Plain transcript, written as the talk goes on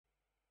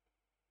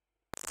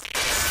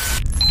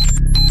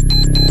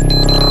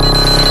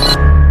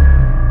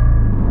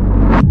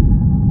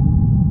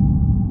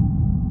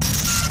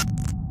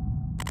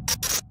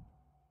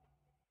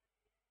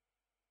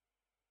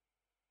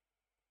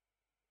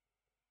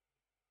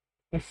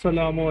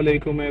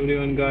अस्सलामुअलैकुम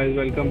everyone guys,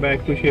 welcome back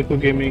to Shekhu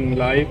gaming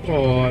live.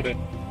 और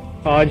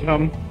आज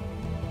हम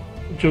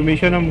जो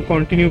मिशन हम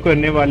कंटिन्यू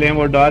करने वाले हैं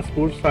वो डार्क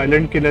स्पूट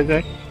साइलेंट किलर्स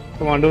है,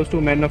 कमांडोज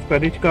 2 मैन ऑफ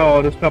करेज का।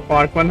 और उसका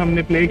पार्ट 1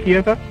 हमने प्ले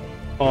किया था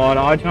और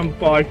आज हम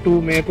पार्ट 2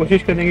 में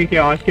कोशिश करेंगे कि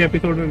आज के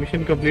एपिसोड में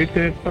मिशन कंप्लीट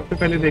करें। सबसे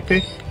पहले देखते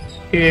हैं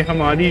कि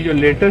हमारी जो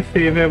लेटेस्ट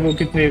सेव है वो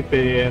कितने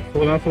पे है।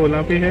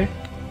 16 पे है।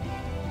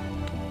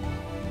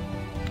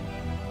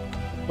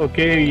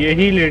 ओके,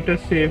 यही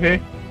लेटेस्ट सेव है,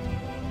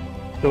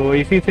 तो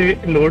इसी से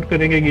लोड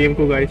करेंगे गेम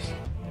को गाइस।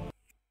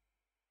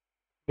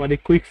 हमारी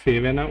क्विक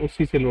सेव है ना,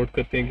 उसी से लोड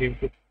करते हैं गेम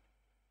को।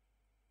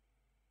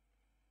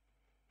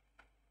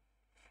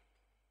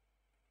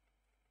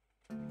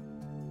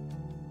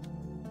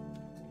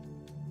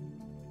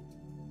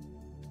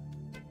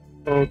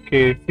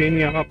 ओके, सीन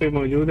यहाँ पे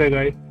मौजूद है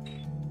गाइस।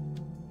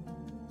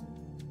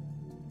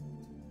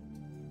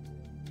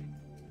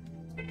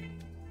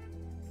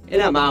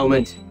 In a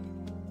moment.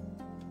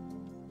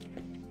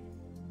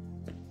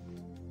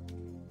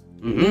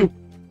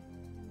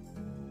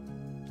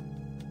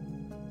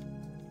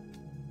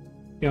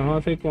 यहाँ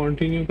से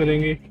कंटिन्यू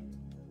करेंगे।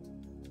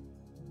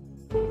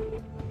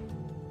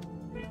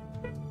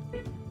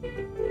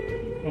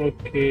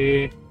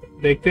 ओके,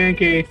 देखते हैं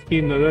कि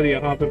इसकी नजर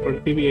यहाँ पे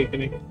पड़ती भी है कि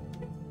नहीं।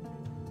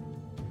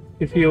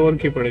 किसी और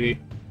की पड़ गई।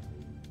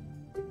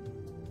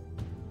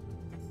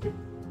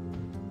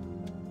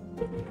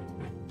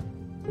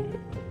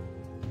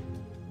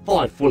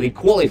 I'm fully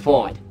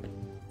qualified.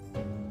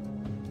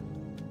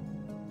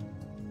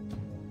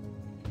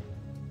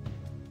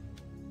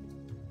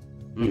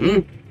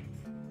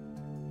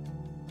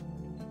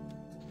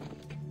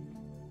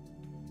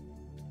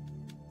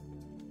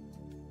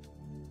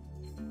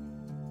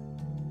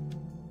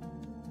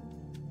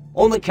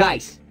 On the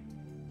case.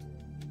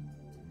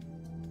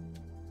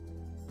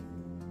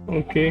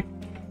 Okay,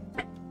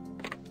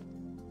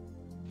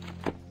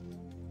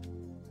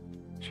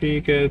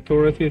 ठीक है,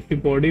 थोड़ा सी इसकी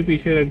बॉडी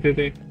पीछे रख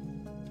देते हैं,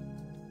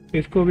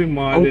 इसको भी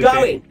मार I'm देते हैं।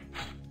 going.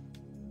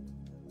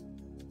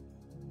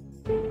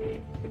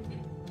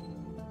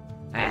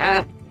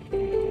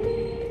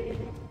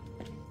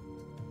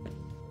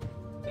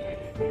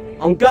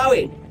 I'm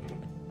going.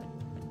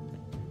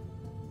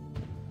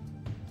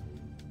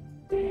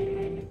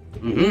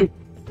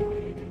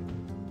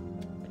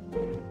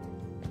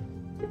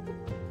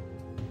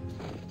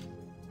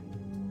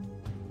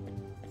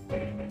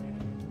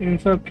 इन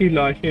सब की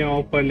लाशें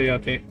ऊपर ले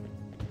जाते हैं।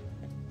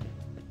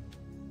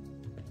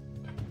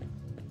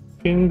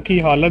 किंग की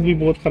हालत भी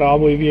बहुत खराब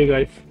हुई भी है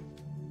गाइस,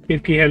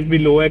 इसकी हेल्थ भी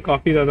लो है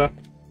काफी ज्यादा।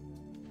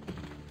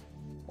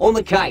 On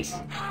the case.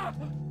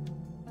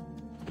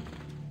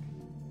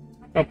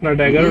 अपना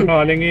डैगर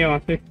उठा लेंगे यहाँ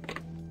से।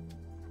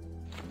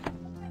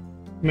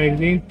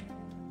 मैगजीन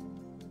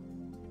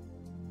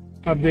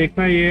अब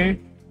देखना ये है।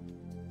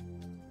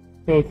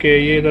 ओके,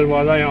 ये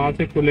दरवाजा यहाँ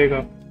से खुलेगा,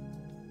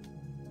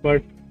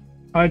 बट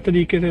हर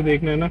तरीके से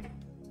देखना है ना।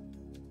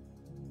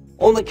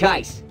 On the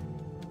case.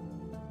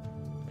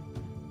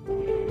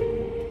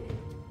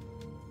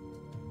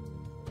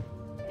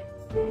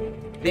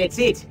 That's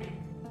it.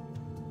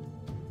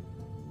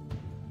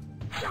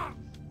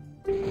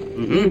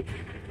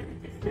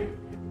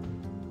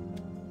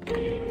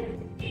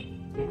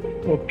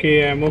 Okay,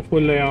 ammo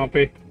full है यहाँ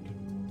पे।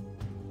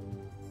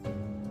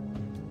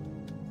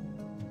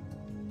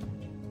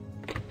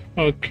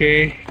 ओके,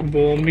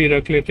 बॉम्ब भी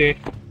रख लेते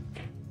हैं।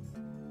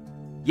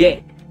 Yeah.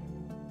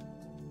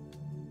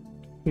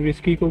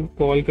 विस्की को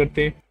कॉल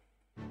करते हैं।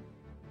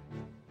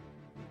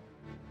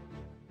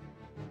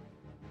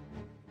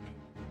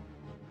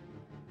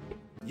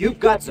 You've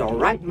got the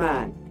right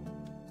man.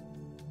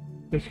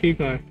 Whisky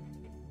कहाँ है?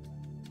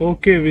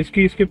 ओके,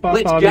 विस्की इसके पास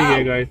Let's आ गई go.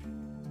 है गाइस।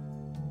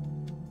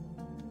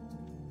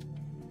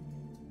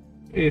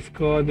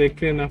 इसको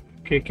देखते हैं ना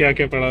कि क्या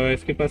क्या पड़ा हुआ है।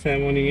 इसके पास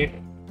एमो नहीं है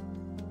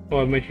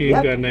और मशीन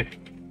Yep. गन है,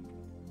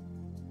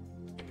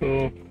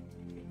 तो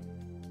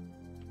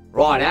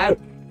Righto.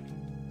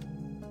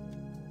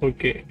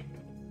 ओके,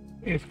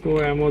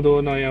 इसको एमो दो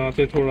ना यहाँ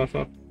से थोड़ा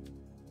सा,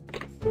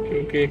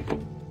 क्योंकि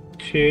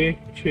 6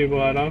 6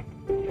 12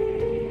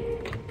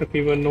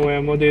 तकरीबन 9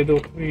 एमो दे दो।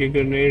 ये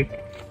ग्रेनेड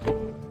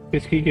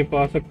इसकी के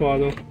पास रखवा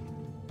दो।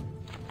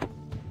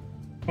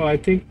 आई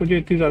थिंक मुझे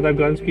इतनी ज़्यादा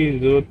गन्स की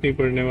ज़रूरत नहीं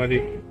पड़ने वाली।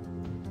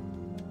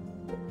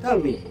 Tell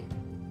me.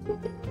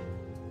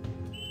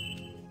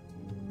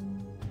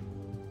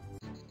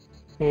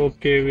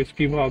 ओके,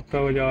 विस्की भागता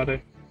हुआ जा रहा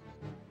है।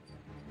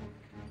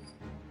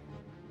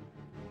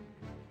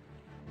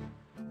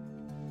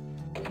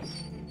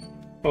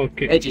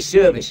 Okay, At your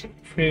service.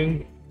 फिर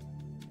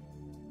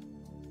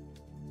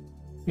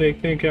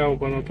देखते हैं क्या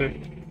ओपन होता है।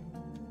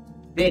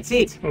 That's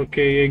it.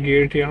 ओके, ये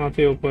गेट यहाँ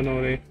से ओपन हो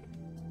रहे हैं।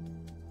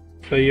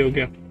 सही हो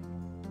गया।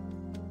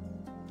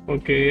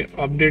 ओके,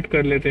 अपडेट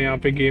कर लेते हैं, यहाँ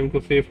पे गेम को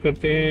सेव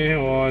करते हैं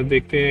और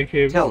देखते हैं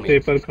कि Tell me.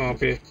 पेपर कहाँ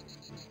पे है।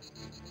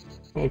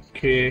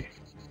 ओके,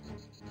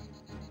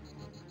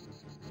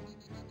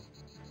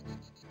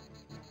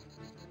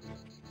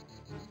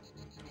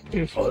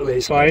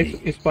 Always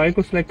स्पाई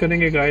को सिलेक्ट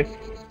करेंगे गाइस।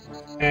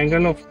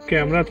 एंगल ऑफ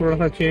कैमरा थोड़ा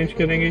सा चेंज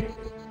करेंगे।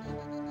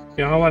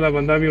 यहाँ वाला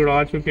बंदा भी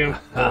उड़ा चुके हैं।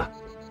 Ha.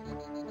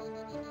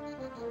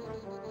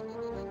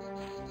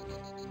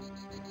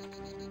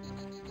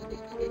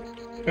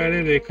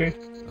 पहले देखें।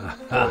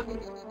 Ha.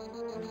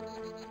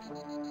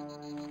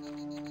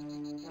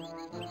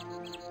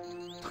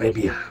 Très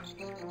bien.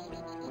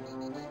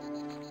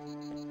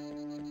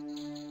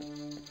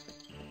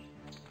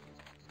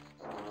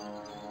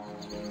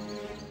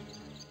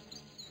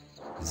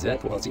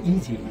 That was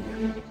easy.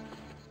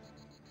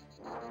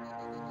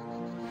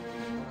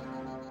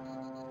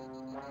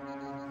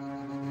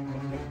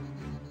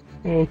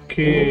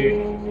 Okay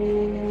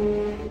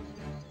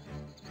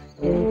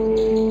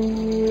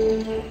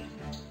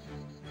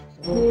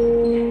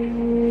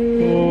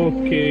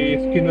okay,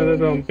 इसकी नजर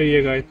तो हम पे ही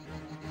है guys.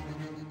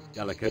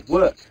 Delicate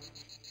work.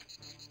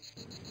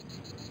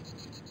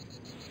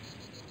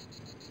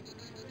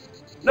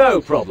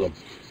 No problem.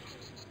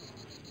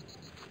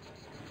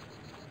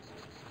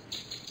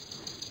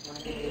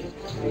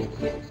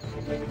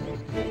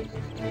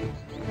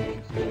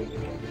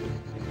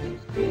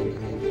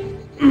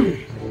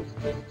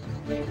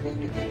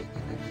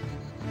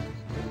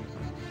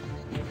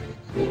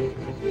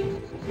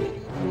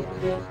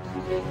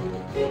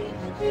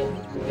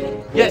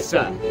 Yes,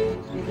 sir.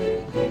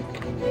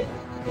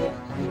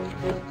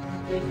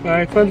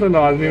 Rifle तो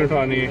लाजमी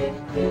उठानी है।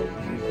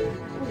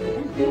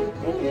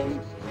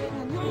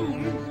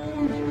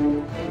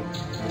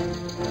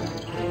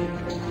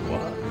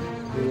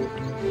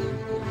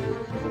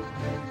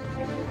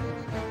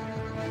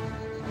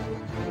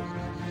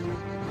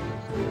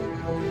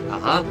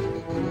 Uh-huh.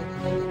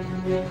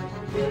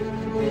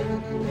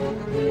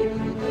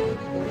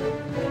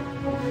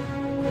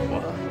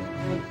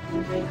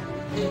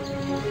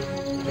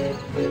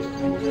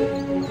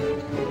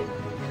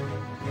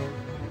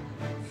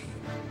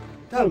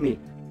 Tell me.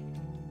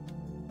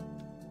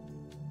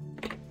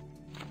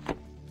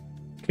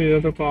 सीधा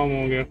तो काम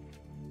हो गया।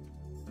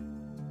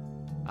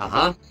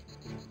 Uh-huh.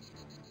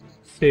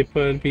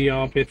 सेपर भी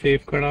यहाँ पे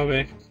सेफ खड़ा हुआ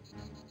है।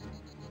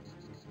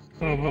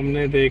 अब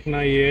हमने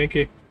देखना ये है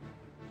कि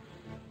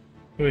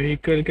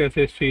व्हीकल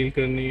कैसे स्टील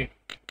करनी है।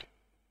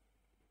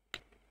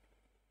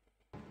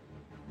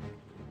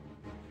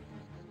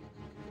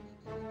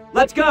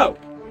 Let's go.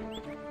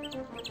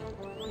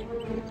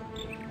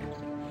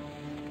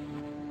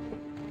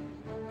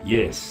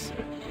 Yes.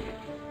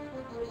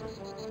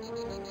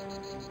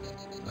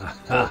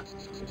 Aha.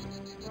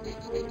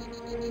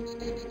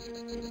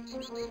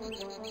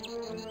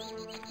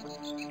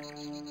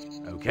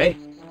 Okay.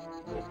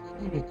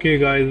 Okay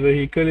guys,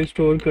 vehicle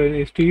store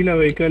कर steal a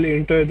vehicle,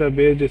 enter the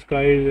base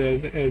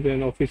disguised as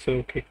an officer.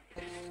 Okay,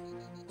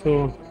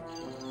 so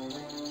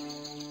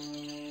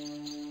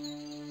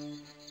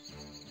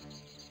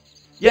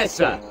Yes,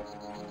 sir.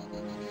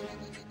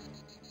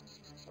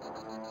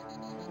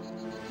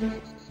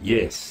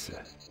 Yes.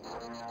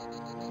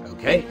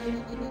 Okay.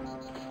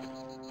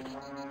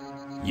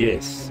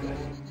 Yes.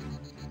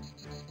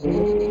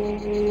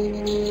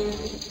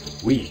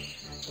 Oui.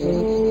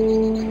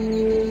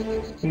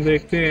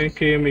 देखते हैं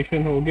कि ये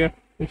मिशन हो गया।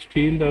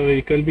 स्टील द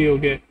व्हीकल भी हो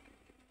गया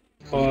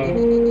और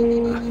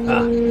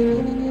Ah.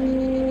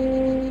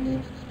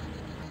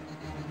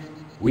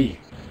 Oui.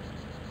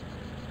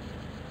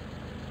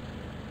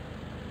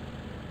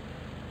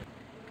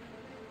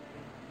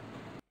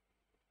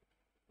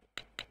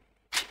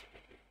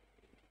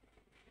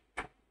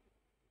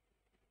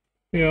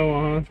 या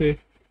वहाँ से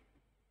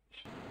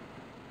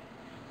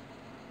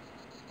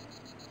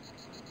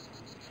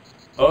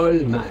All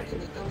mine.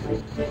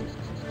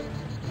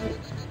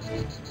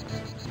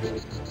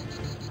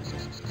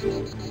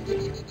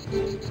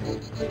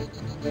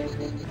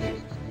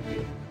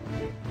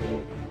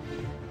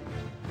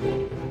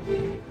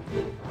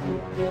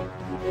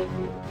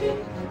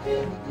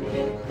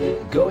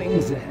 Going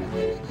there.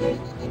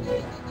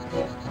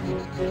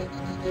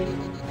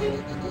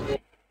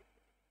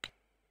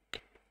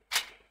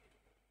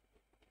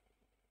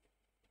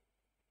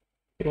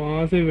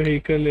 वहाँ से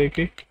व्हीकल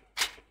लेके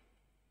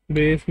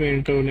बेस में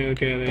एंटर होने का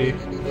कह रही है।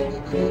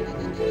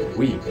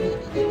 Oui.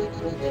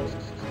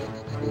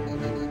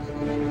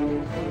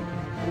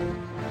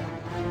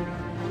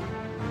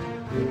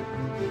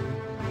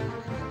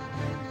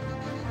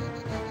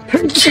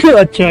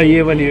 अच्छा,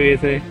 ये वाली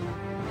बेस है।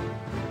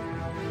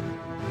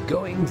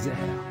 Going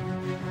there.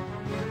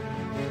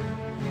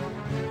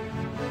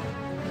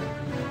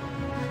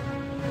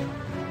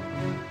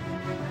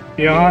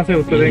 यहाँ से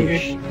उतरेंगे।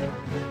 Finish.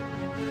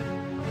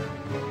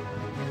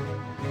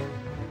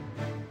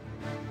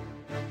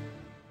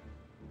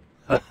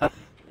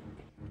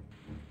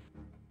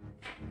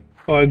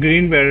 और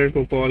ग्रीन बैरर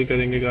को कॉल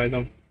करेंगे गाइस।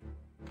 हम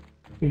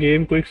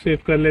गेम क्विक सेव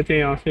कर लेते हैं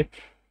यहाँ से।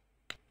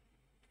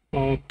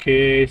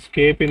 Okay,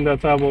 escape in the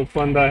sub,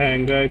 open the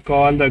hangar,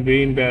 call the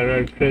green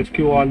barrel,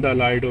 rescue all the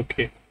light.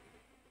 Okay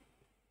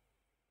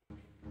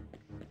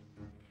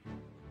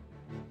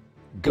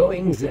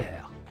Going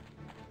there.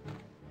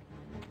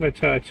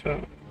 अच्छा अच्छा,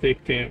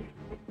 देखते हैं।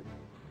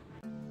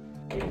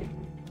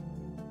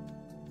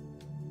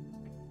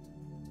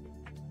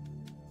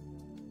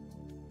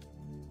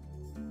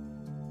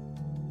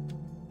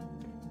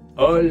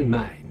 All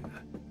mine.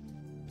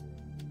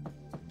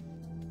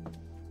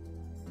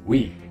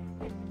 Oui.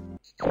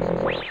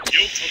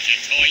 You took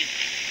your time.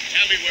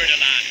 Tell me where to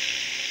land.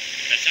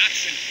 If it's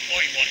action,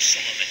 I want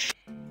some of it.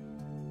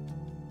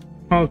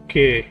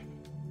 Okay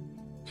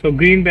so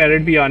green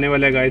parrot भी आने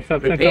वाला है guys.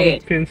 सबसे कम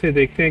Prepared. फिर से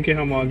देखते हैं कि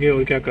हम आगे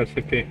और क्या कर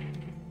सकते हैं।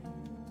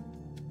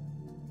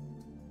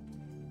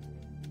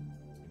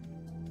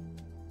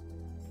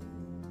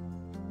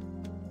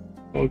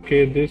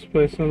 Okay this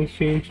person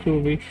seems to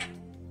be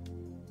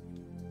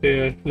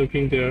there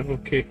looking there.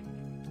 Okay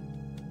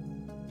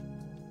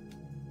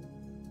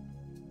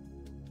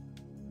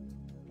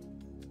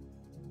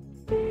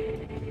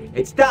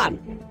It's done.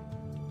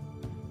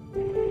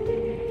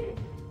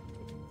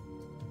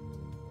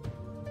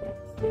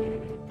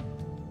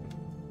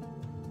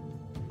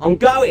 I'm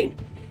going.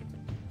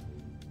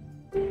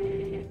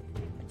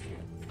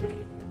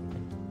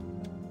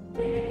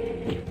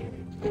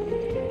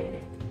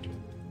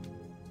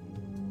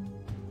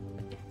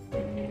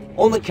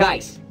 On the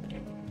case.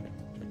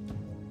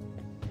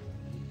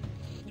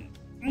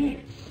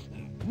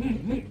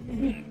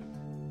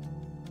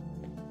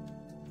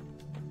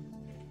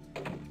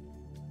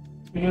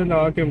 ये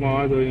ला के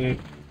मार दो इन्हें।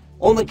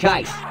 On the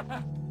case.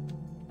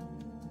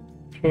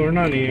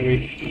 छोड़ना नहीं है भाई।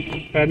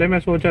 पहले मैं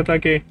सोचा था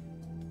कि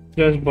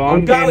जस्ट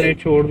बांध के इन्हें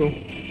छोड़ दूं।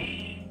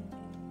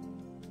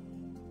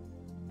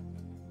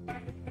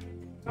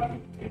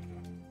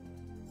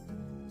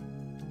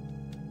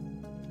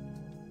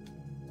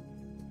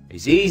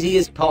 As easy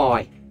as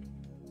pie.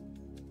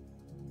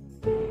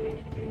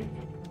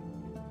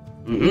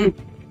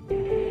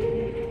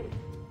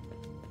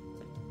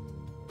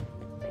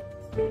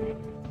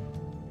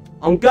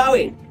 I'm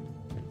going.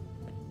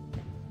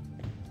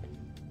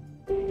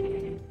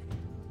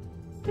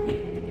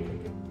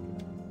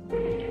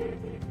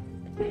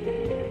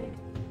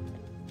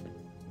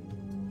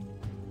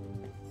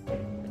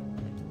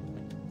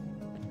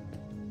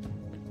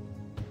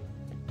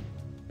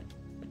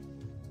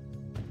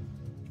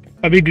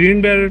 अभी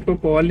ग्रीन बैरेट को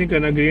कॉल नहीं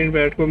करना। ग्रीन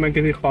बैरेट को मैं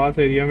किसी खास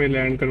एरिया में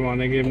लैंड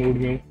करवाने के मूड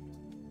में हूँ।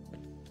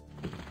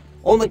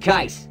 On the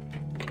case.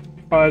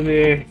 और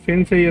ये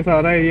फिर से ये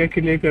सारा एरिया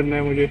क्लियर करना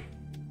है मुझे।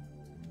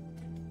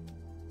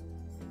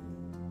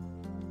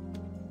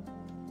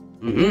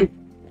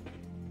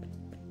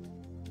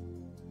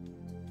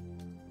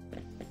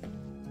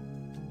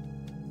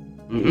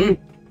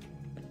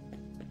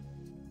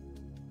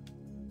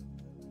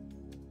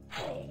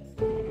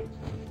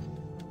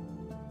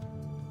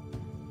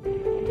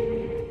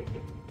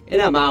 In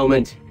a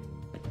moment.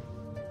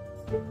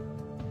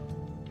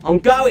 I'm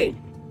going.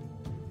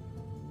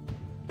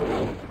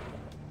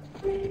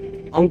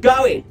 I'm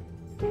going.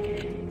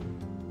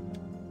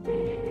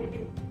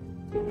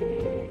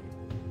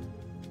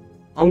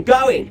 I'm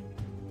going.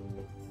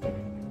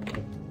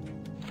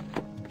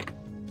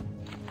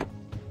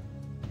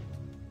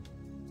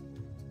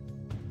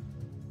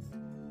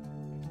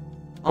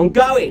 I'm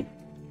going.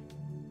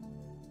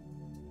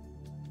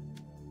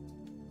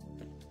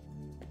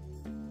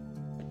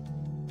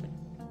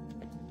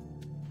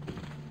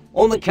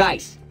 On the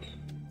case.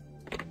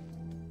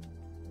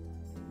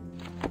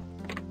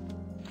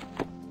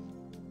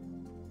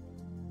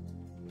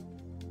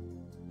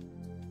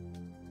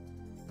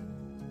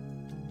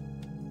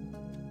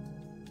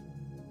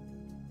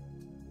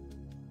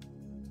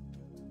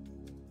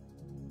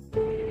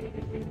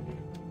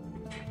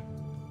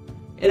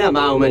 In a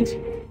moment.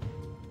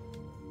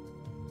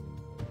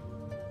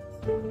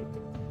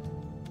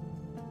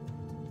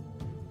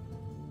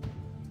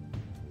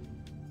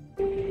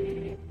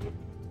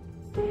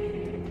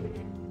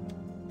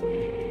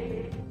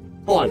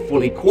 I'm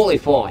fully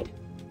qualified.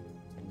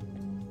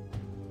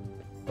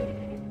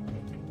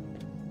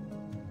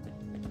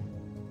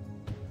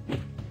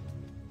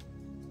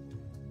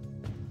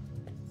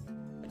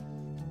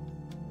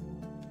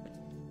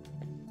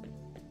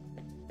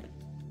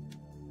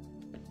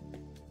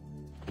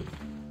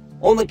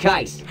 On the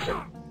case.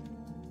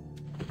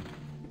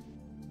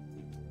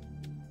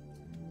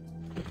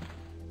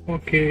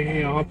 Okay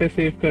यहाँ पे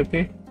सेव करते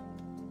हैं।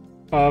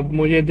 अब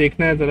मुझे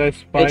देखना है जरा At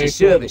spy your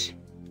service.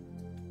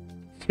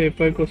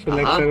 Shaper को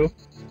सिलेक्ट करो।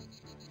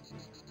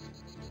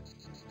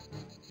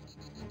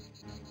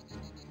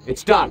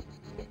 It's done.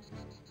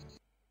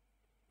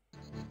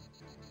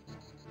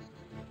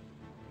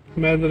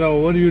 मैं जरा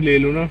ओवरव्यू ले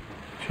लूँ ना।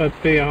 छत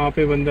पे यहाँ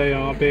पे बंदा है,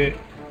 यहाँ पे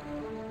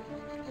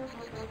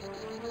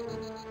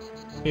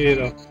ये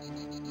रहा।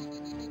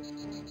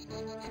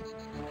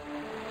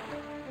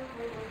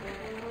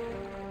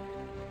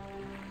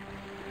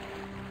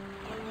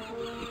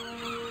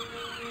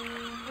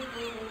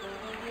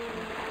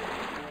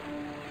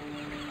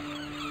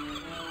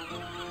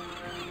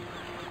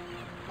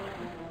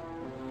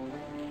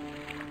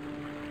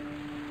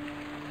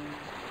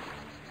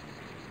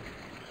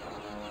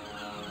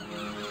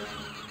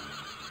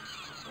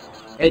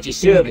 At your इनकी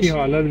service.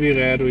 हालत भी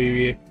गैर हुई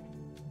हुई है।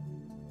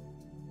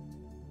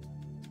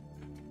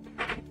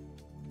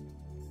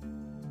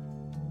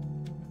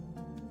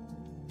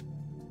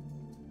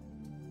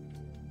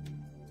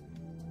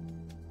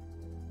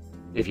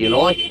 If you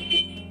like.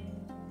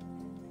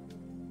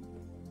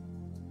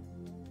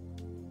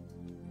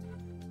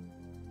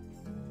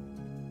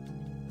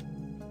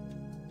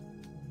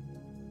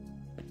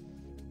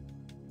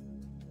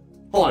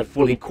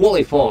 fully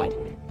qualified.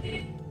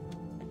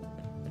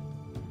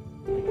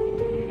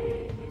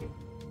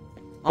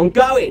 I'm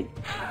going.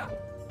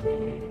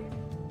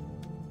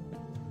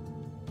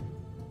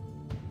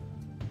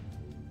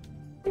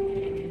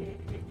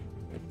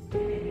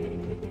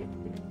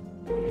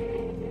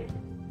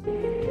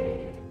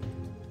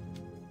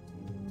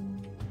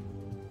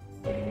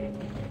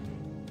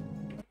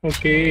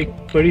 Okay, एक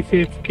बड़ी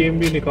सी गेम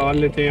भी निकाल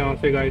लेते हैं यहाँ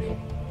से गाइस।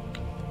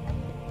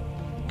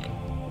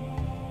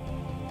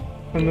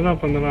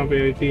 15-15 पे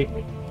हुई थी,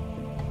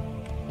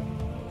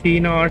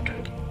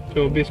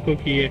 3-8-24 को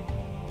किए।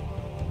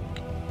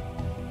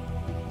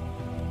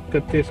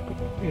 31 को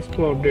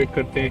इसको अपडेट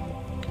करते हैं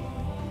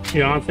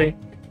यहाँ से।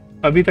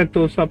 अभी तक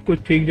तो सब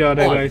कुछ ठीक जा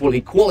रहा है I'm guys.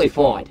 fully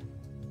qualified.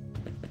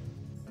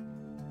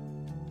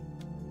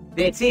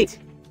 That's it.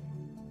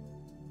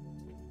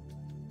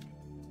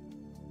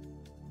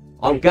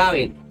 I'm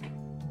going.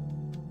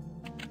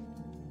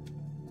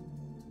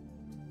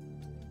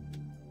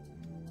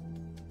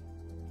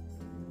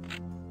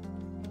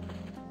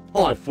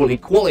 I'm fully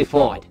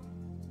qualified.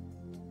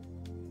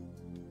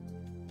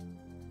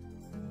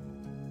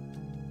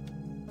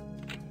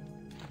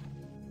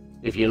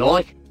 If you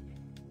like.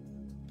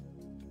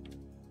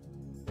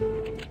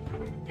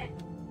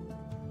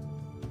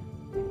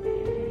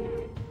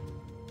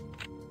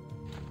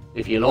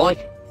 If you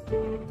like.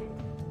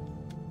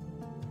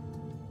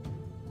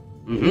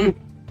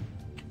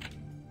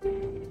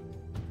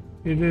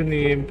 इधर नहीं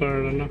एम पड़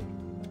रहा ना।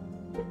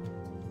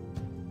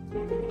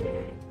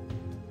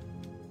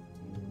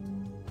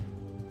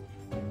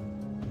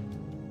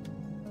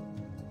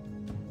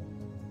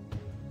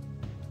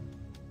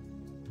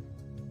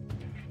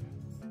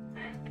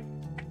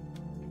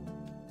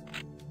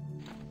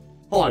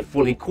 I'm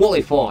fully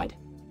qualified.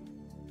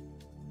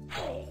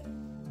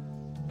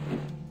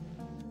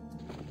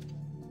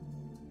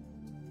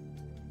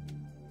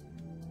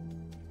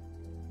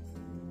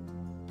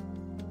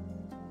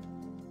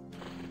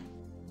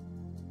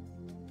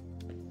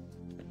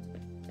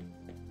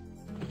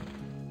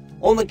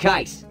 On the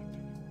case.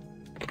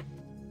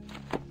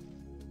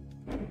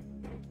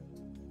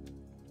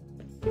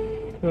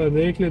 तो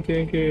देख लेते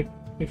हैं कि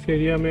इस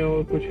एरिया में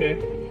और कुछ है।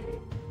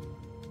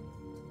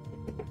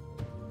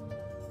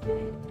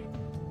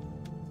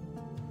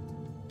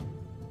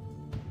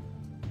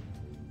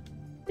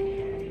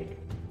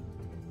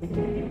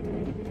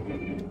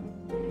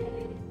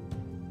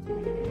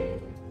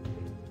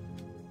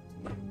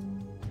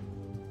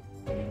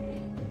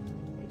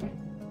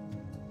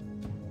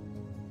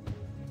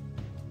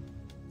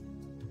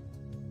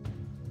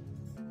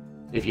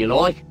 If you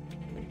like.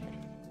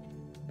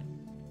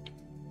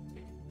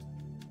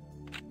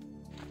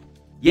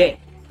 Yeah.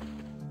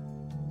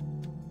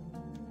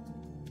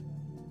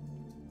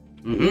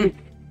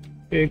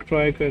 एक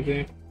ट्राई करते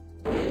हैं।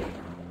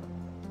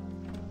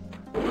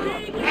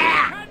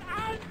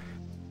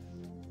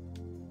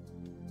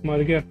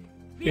 मर गया।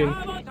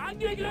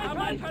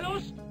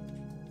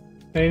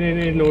 नहीं नहीं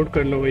नहीं, लोड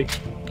कर लो भाई।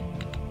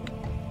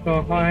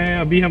 कहाँ है?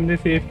 अभी हमने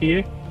सेव किए।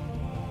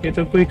 ये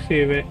तो क्विक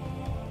सेव है।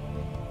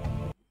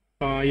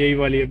 हाँ, यही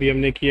वाली अभी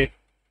हमने किए।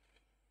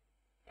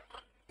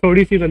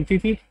 थोड़ी सी गलती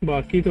थी,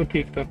 बाकी तो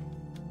ठीक था।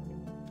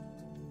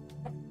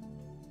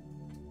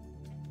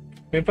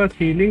 मेरे पास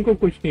हीलिंग को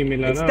कुछ नहीं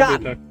मिला ना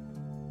अभी तक।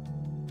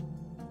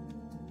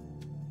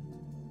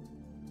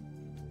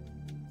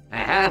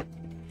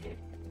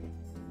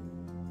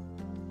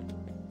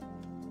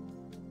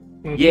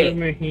 मतलब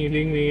में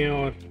हीलिंग नहीं है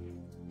और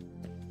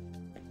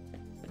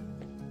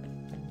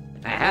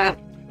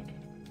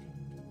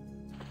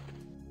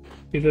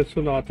इधर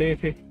सुलाते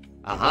थे।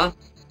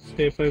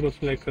 सेफर को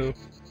सिलेक्ट करो।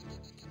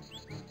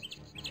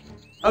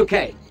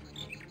 Okay.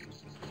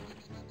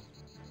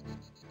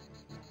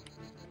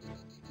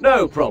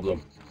 No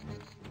problem.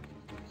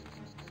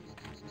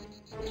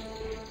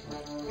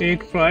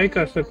 एक ट्राई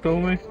कर सकता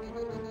हूँ मैं।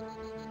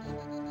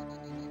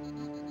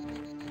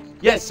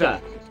 Yes, sir.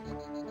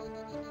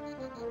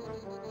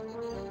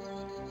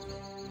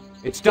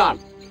 It's done.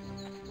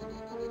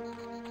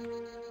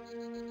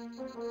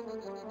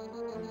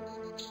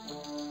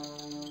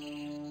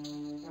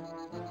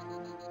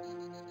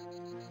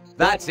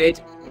 That's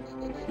it.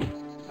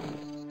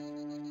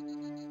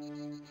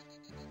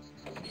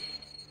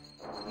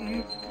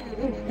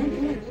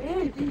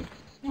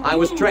 I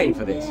was trained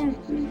for this.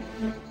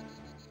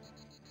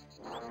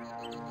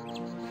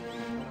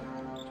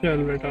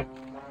 चल बेटा।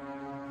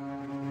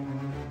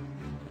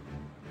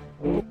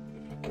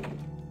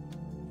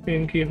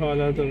 इनकी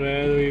हालत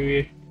गैर हुई हुई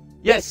है।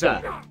 Yes, sir.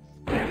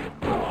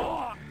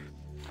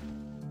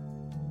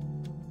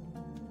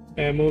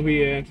 एमओ भी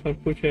है,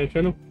 सब कुछ है।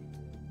 चलो।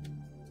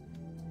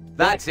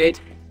 That's it.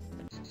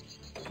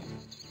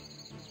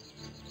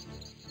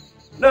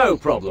 No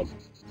problem.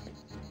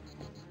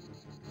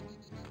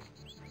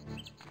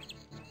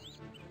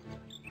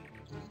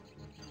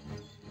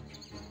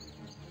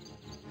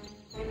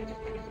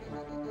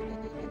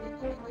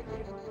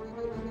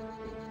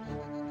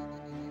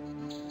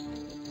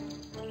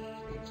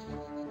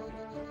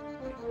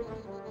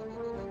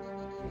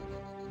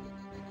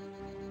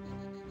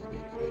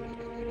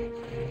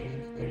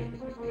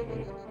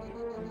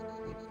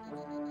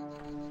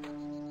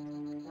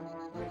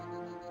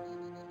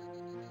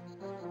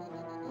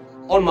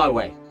 On my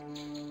way.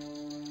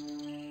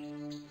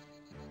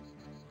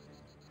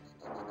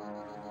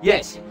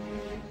 Yes.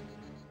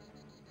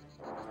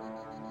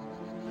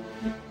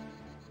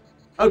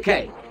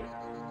 Okay.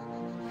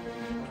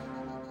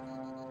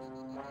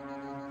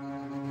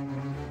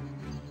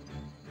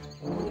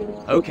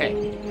 Okay.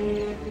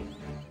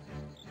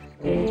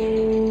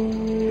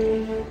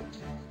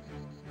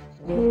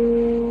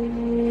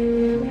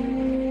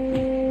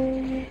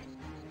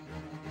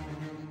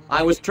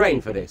 I was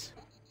trained for this.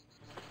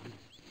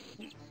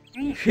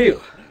 Phew.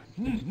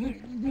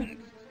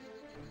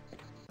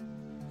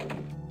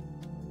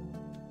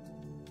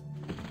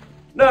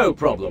 No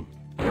problem.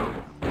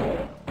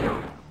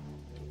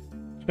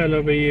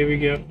 चलो भाई ये भी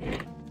गया।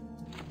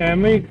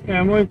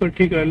 एमओ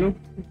इकट्ठी कर लो।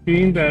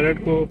 ग्रीन पैरेट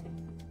को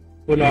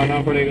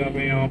बुलाना पड़ेगा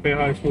हमें यहाँ पे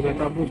हर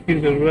सूरत। अब उसकी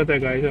जरूरत है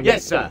गाइस हमें।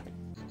 Yes, sir.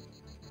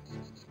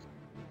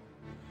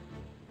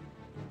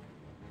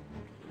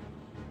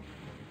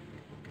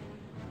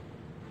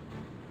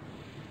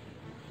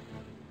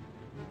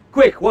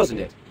 Quick, wasn't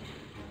it?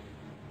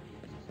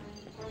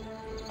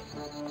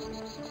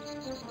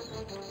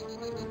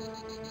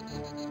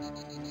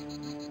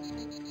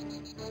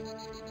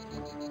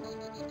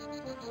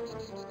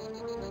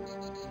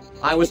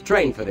 I was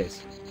trained for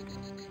this.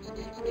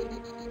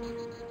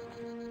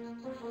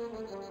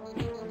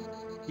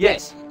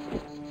 Yes.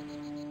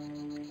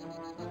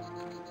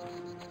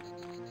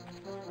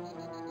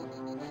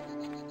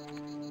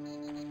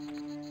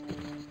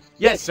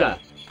 Yes, sir.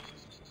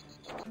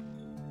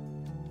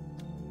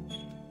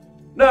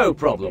 No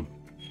problem.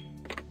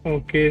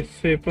 Okay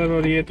shaper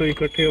और ये तो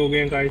इकट्ठे हो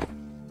गए गाइस।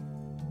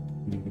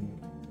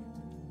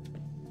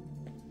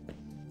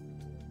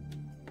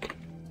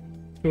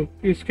 तो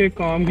इसके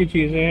काम की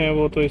चीजें हैं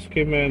वो तो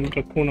इसके मैं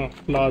रखूँ ना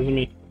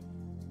लाजमी।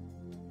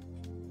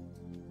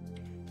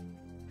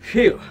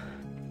 Phew.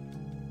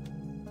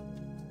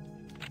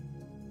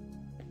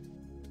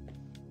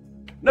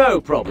 No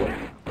problem.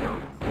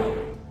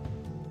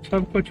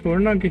 सबको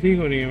छोड़ना किसी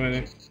को नहीं है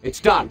मैंने।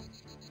 It's done.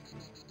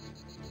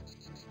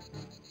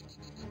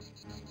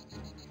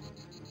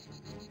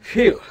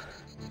 Phew.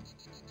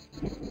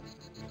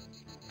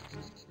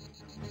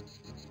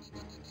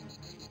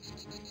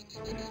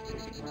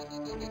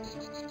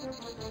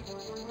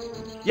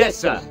 Yes,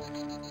 sir.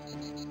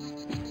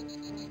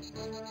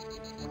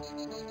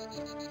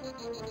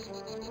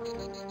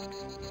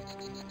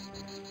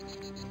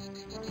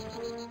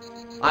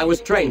 I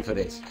was trained for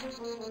this.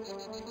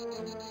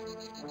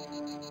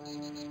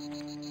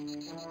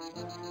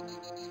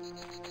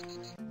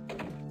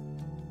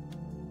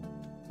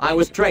 I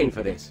was trained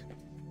for this.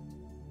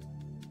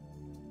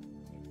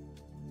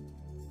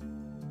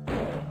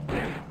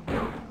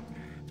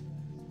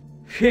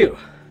 Phew.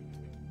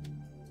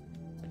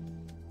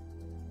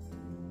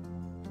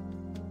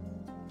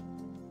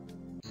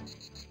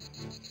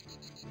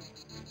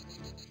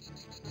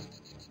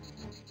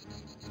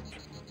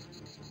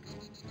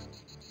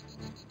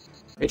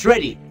 It's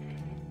ready.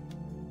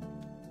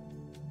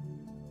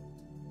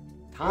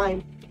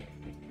 Time.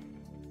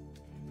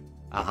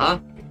 Uh-huh.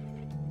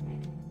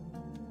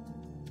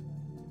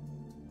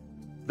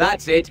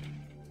 That's it.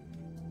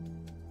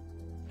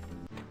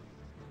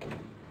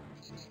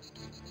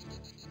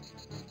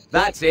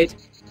 That's it.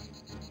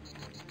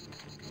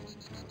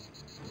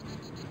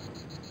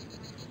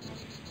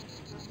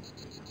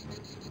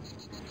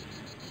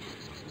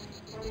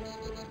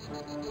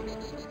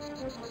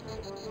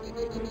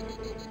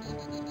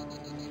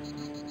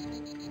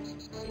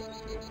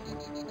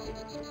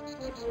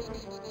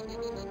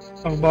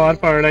 अखबार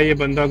पढ़ रहा है ये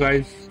बंदा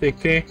गाइस,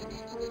 देखते हैं।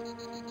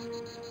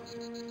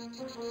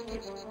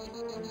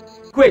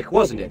 Quick,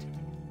 wasn't it?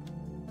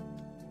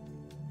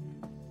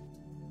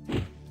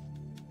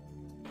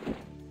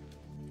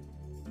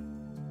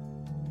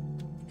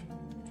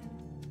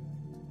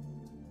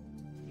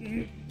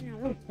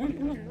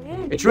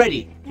 It's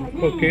ready.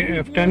 Okay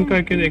F10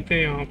 करके देखते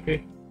हैं यहाँ पे।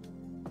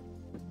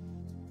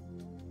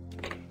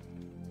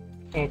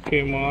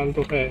 ओके माल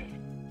तो है,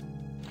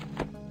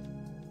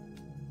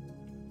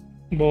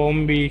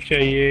 बॉम्ब भी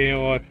चाहिए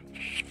और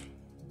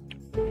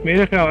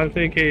मेरे ख्याल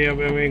से कि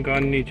अब हमें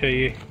गन नहीं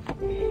चाहिए।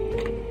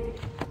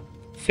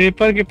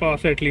 सेपर के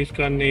पास एटलीस्ट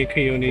गन एक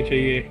ही होनी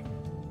चाहिए,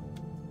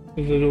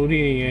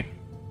 ज़रूरी नहीं है।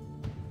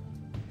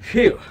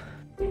 Phew.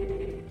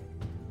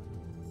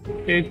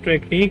 एक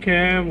टेक्निक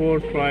है वो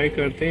ट्राई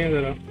करते हैं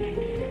ज़रा।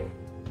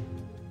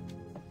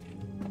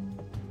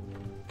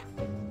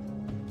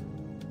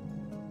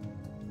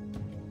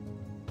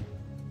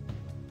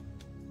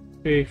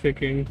 एक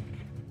सेकेंड,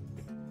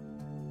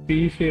 पी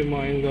से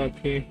माइंस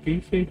आते हैं। पी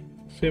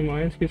से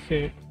माइंस किससे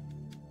हैं?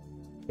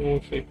 ओ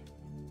से।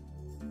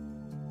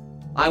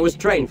 I was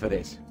trained for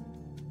this.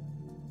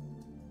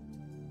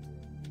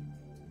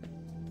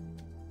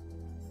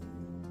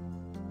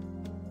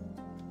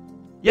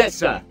 Yes,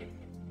 sir.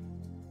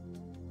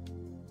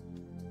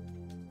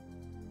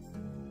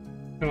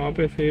 यहाँ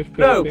पे सेव No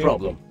करते हैं।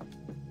 problem.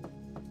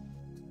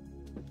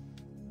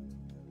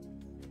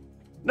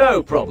 No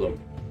problem.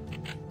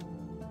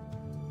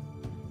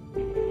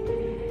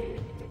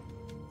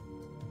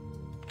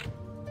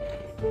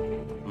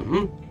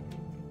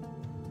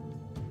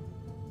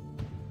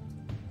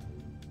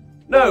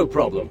 No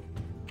problem.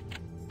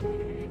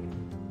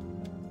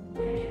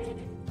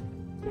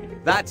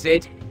 That's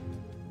it.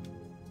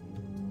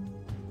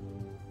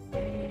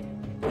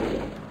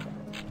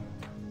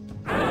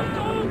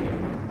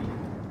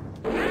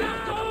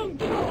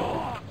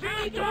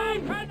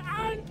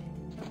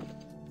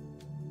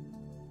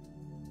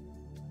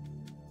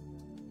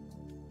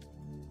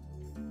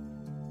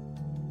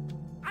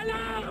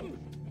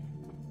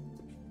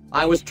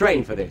 I was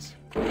trained for this.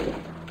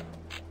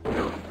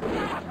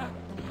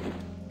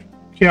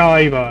 क्या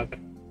ही बात है,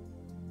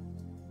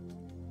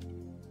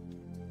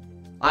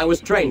 I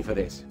was trained for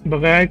this.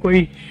 बगैर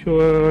कोई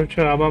शोर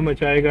शराबा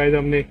मचाए गाइस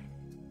हमने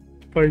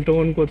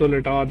पल्टोन को तो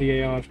लटा दिया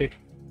यहाँ से।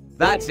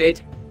 That's it.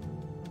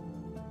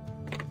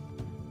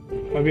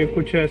 अब ये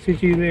कुछ ऐसी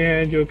चीजें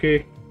हैं जो कि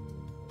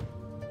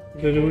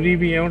जरूरी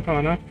भी है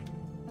उठाना।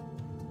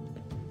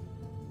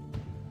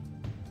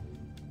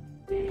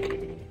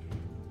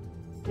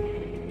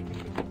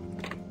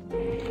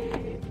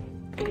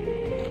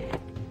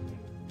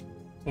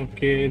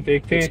 ओके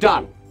देखते It's हैं,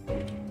 done.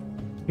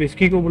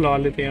 विस्की को बुला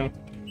लेते हैं,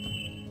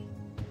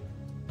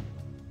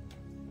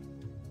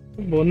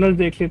 बोनस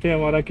देख लेते हैं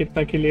हमारा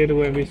कितना क्लियर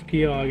हुआ है।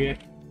 विस्की आ गया।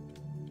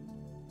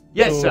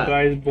 Yes, तो sir.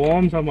 गाइस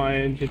बॉम्ब्स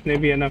हमारे जितने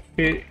भी है ना,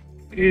 फिर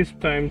इस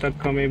टाइम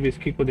तक हमें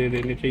विस्की को दे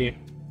देने चाहिए।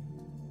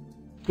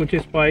 कुछ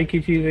स्पाई की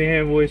चीजें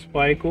हैं, वो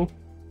स्पाई को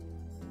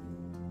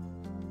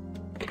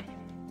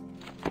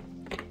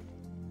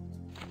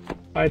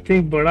आई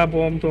थिंक बड़ा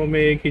बॉम्ब तो हमें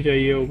एक ही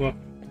चाहिए होगा,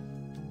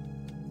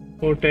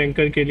 और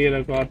टैंकर के लिए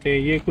रखवाते हैं।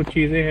 ये कुछ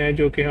चीजें हैं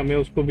जो कि हमें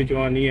उसको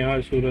भिजवानी है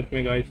हर सूरत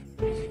में गाइस।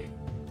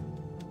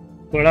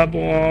 बड़ा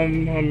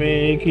बॉम्ब हमें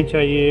एक ही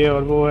चाहिए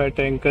और वो है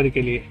टैंकर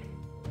के लिए।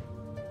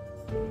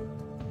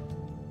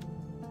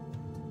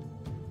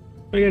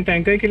 तो ये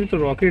टैंकर के लिए तो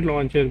रॉकेट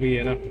लॉन्चर भी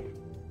है ना।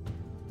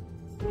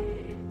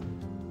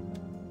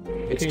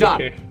 It's ठीक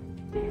done. है,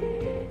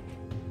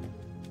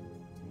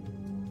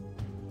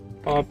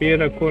 आप ये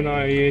रखो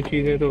ना, ये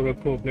चीजें तो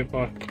रखो अपने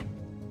पास,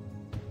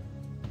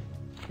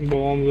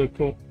 बॉम्ब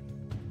रखो।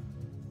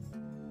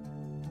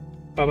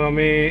 अब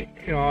हमें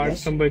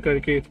 8 नंबर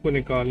करके इसको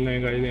निकालना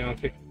है गाइस यहाँ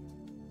से।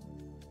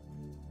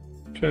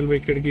 चल भाई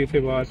खिड़की से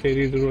बाहर,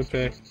 तेरी जरूरत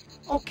है।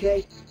 Okay.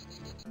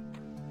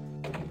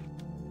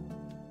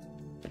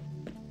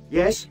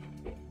 Yes.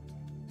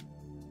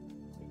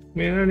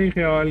 मेरा नहीं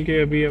ख्याल कि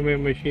अभी हमें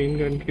मशीन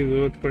गन की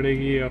जरूरत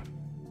पड़ेगी, या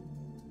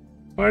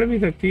पड़ भी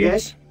सकती है।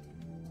 Yes.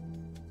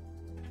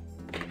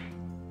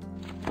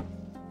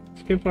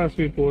 इसके पास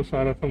भी बहुत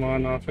सारा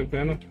सामान आ सकता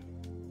है ना।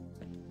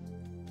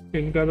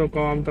 इनका तो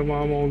काम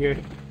तमाम हो गया।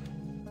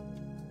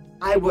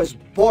 I was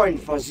born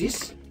for this.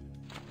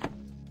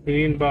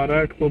 Green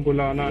 12 को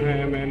बुलाना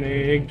है मैंने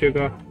एक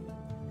जगह।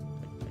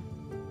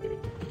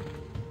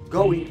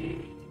 Going.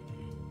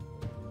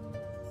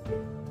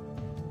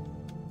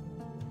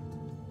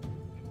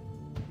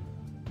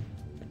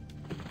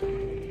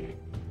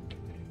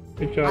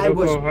 बेचारों I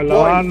was को born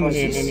हलाम for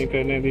ने this. नहीं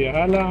करने दिया।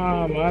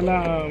 हलाम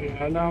हलाम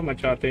हलाम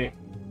मचाते हैं,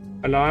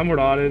 अलार्म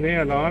उड़ा देते हैं।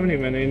 अलार्म नहीं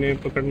मैंने इन्हें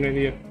पकड़ने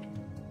दिया।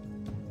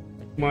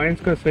 माइंस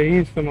का सही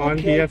इस्तेमाल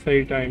Okay. किया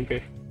सही टाइम पे।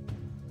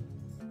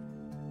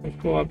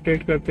 इसको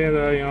अपडेट करते हैं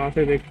जरा, यहाँ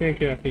से देखते हैं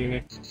क्या सीन है।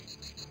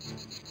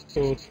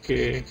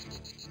 Okay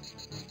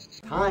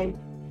Time.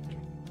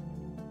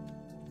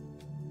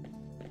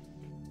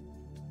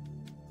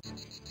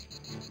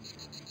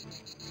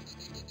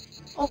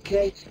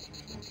 Okay.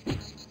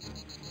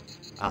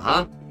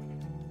 Uh-huh.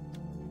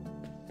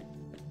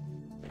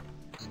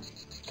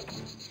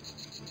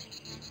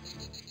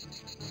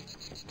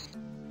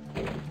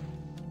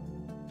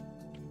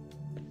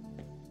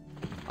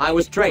 I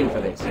was trained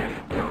for this.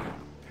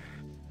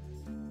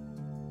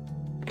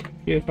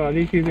 ये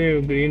सारी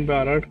चीजें ग्रीन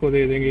 12 को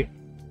दे देंगे।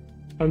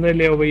 अंदर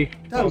ले आओ भाई।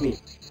 Tell me.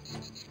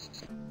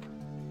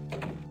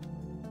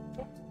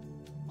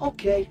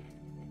 Okay.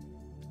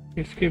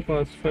 इसके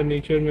पास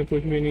फर्नीचर में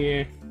कुछ भी नहीं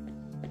है।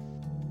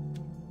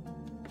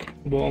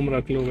 बॉम्ब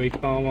रख लो भाई,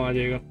 काम आ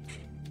जाएगा।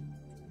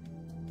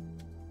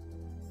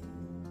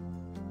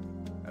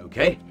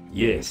 Okay.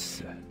 Yes.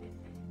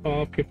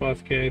 आपके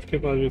पास क्या है? इसके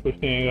पास भी कुछ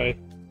नहीं है गाइस।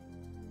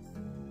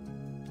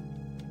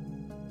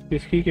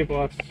 इसकी के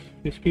पास,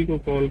 इसकी को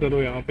कॉल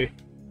करो यहाँ पे।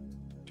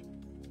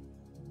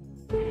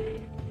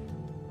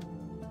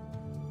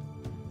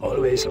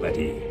 Always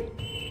ready.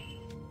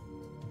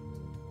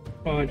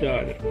 आ जा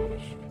रहे।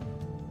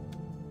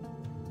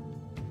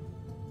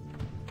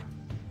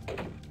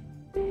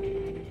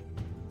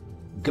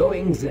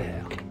 Going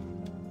there.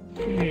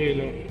 ये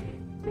लो।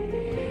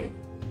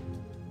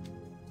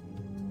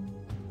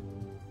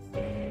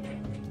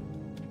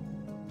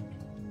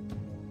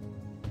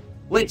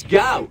 Let's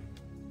go.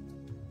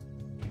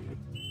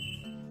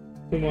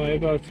 तुम्हारे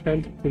पास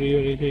हेल्थ पूरी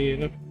होनी चाहिए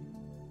ना।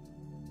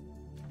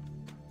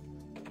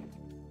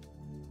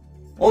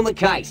 On the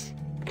case.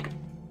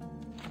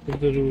 तो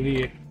जरूरी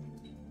है।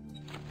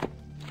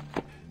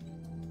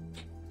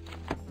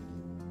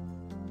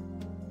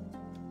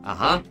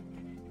 Uh-huh.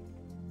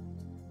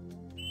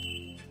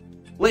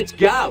 Let's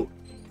go.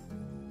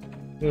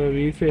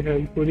 रवि से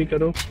हेल्थ पूरी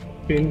करो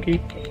पिन की।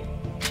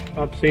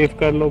 आप सेव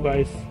कर लो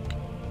गाइस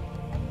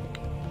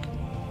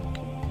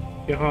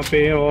यहाँ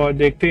पे और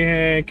देखते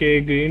हैं कि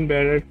ग्रीन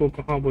बैरेट को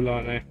कहाँ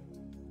बुलाना है।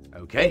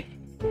 Okay.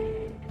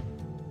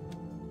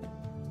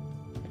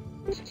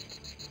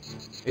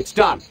 It's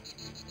done.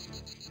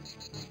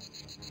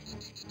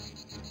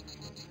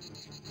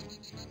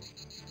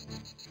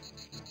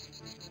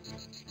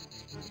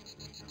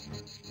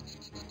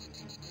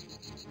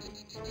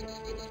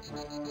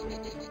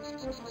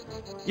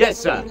 Yes,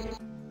 sir.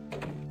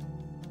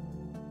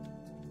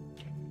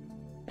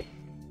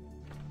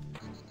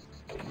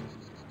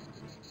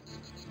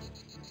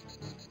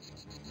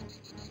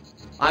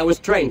 I was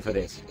trained for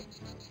this.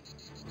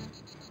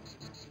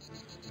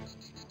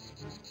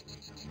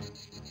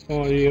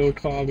 और ये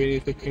उठा भी नहीं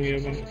सकेंगे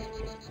अपन।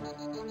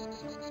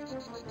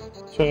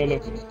 चलो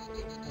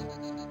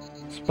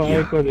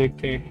स्पाई को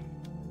देखते हैं।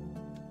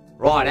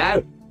 Right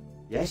out.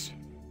 Yes.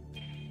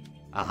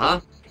 Uh-huh.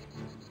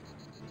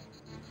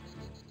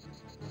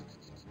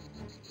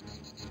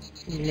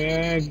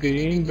 मैं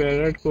ग्रीन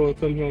बैरेट को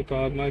असल में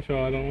उतारना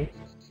चाह रहा हूँ।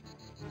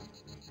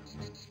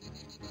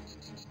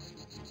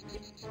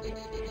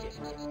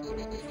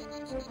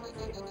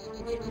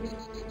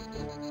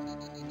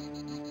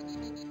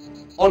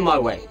 On my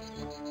way.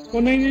 ओ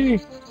नहीं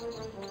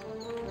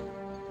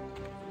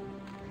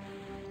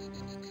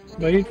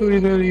भाई तू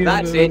इधर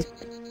That's it.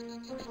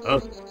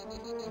 Oh.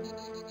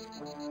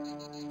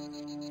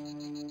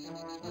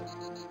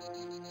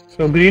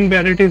 So green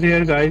beret is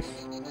here guys.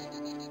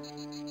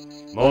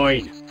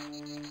 Mine.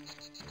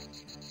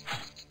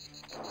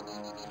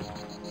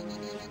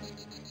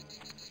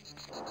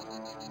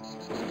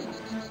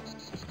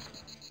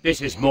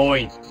 This is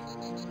mine.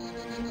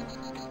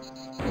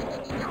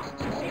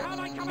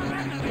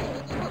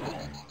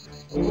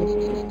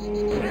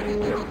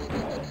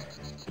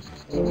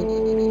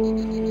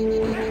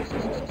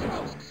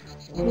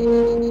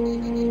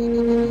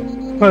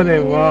 अरे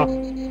वाह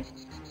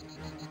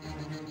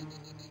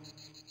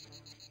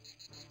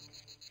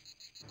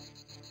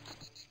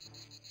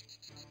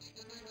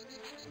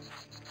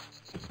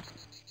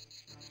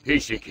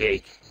Piece of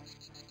cake.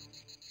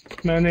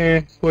 मैंने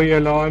कोई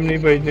अलार्म नहीं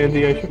बजने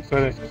दिया शुक्र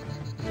है।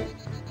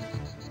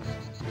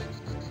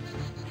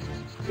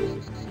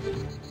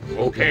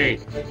 Okay.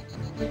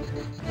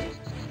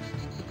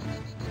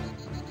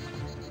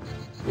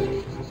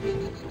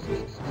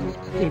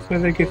 इसमें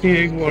से किसी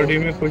एक बॉडी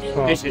में कुछ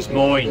था। This is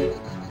mine.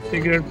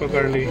 सिगरेट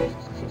पकड़ ली।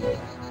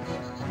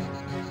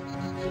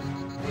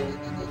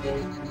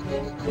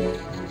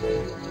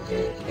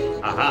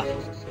 Aha.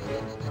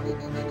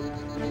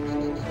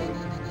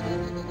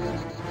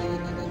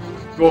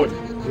 Good.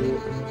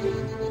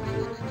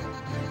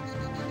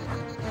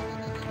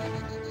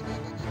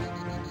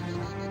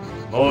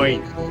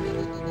 Mine.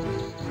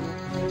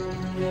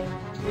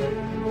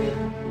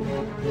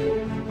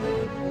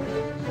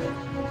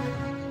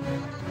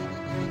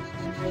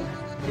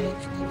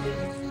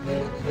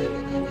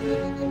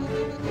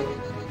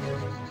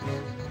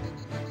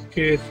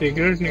 कि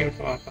सिगरेट नहीं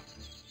उठा था।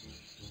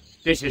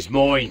 This is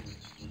mine.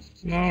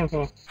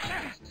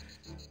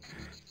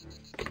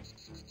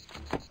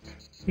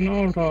 ना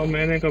उठा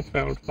मैंने कब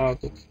क्या उठा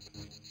तू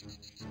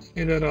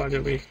इधर आ जा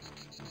भाई।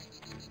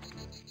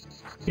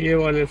 ये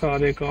वाले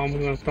सारे काम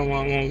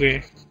तमाम हो गए।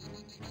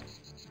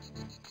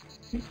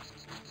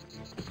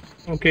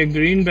 Okay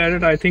green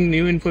Barrett I think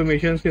new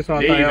information के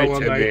साथ Leave आया it हुआ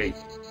to guys. me.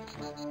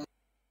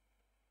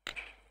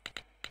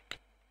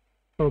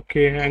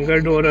 Okay hanger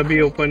door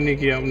अभी ओपन नहीं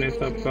किया हमने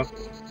सबका।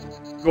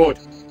 Good.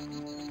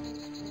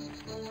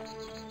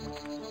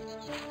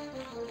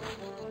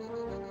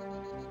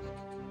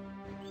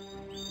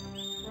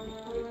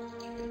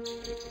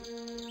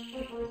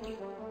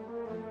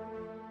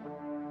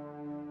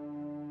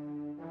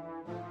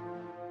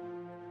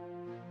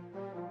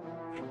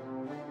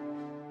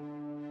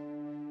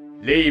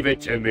 Leave it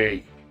to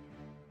me.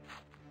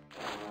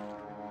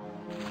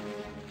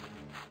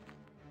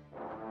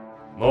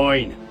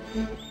 Mine.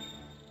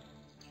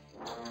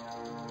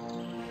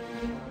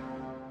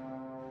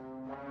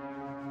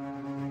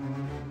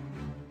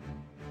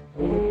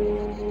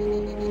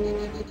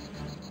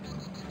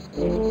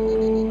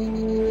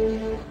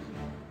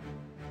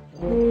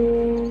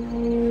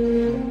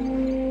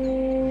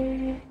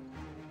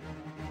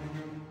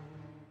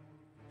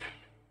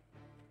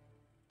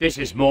 This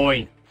is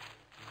mine.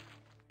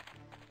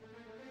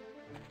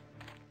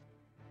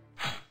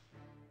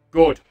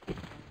 Good.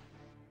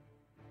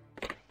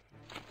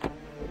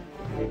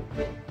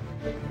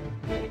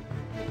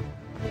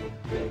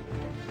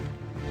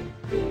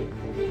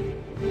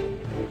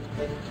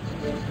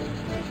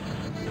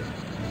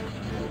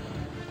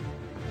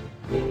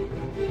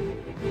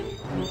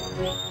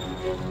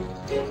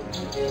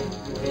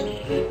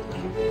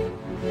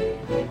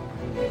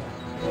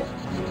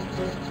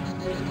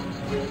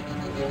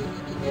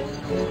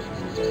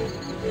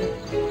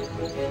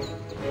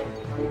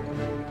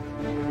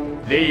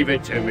 Leave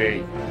it to me.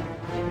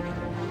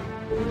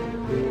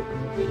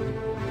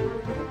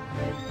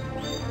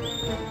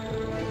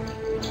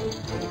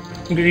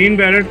 Green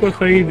Barrett को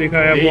सही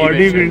दिखाया Leave it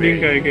body to building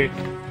me. करके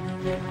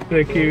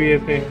रखी हुई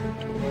थे।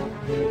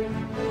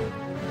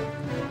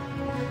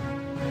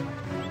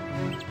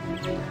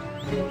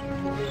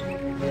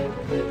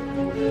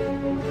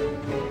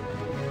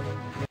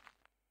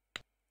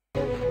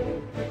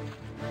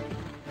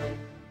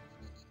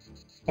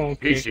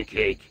 Okay Piece of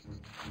cake.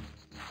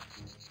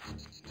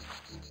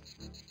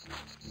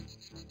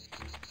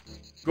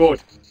 Good.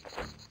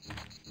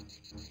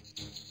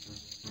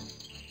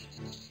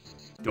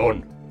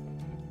 Done.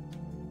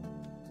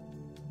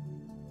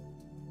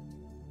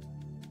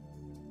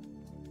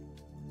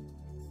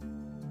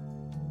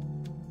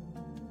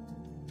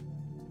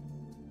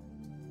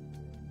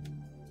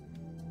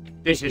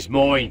 This is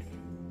mine.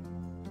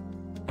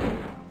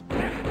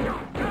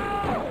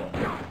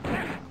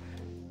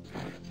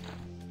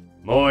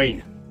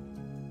 Mine.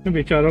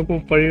 बेचारों को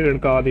ऊपर ही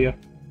लटका दिया।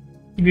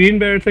 ग्रीन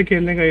बैट से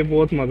खेलने का ये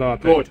बहुत मजा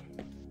आता है। Good.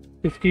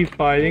 इसकी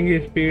फायरिंग की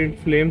स्पीड,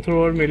 फ्लेम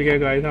थ्रोअर मिल गया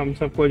गाइस, हम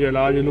सबको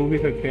जला जलू भी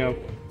सकते हैं अब।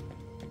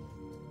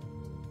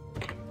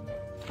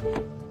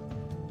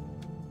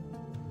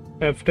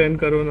 F10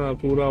 करो ना,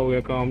 पूरा हो गया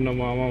काम ना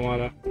मामा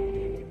हमारा।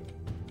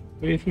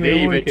 इसमें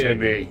Leave और it क्या to है?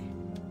 me.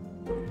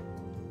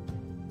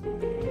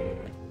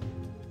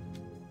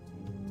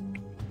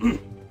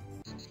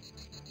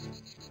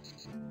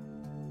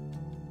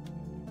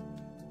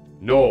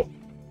 No.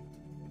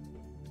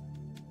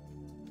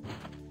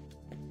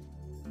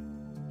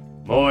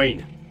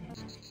 Mine.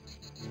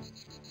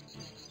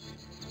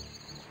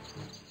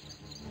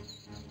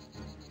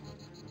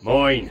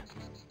 Mine.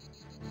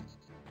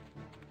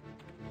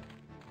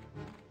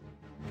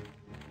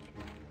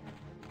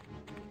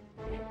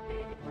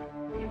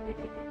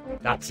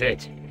 That's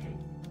it.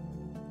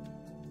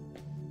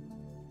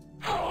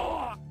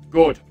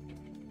 Good.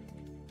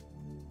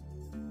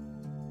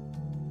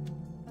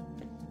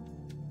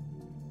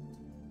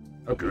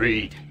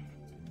 Agreed.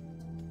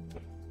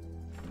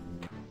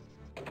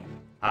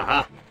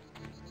 Aha.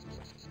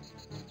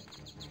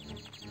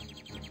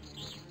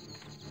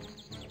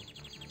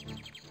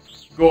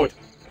 Good.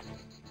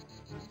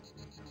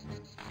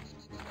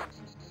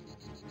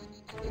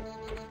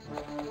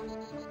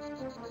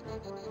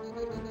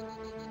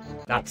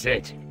 That's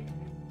it.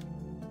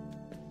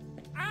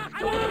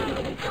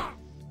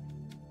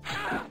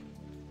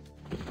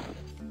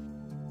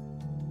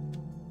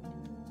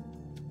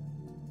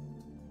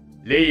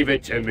 Leave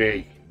it to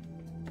me.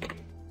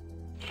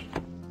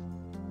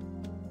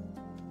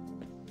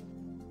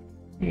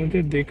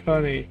 मुझे दिखा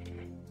नहीं।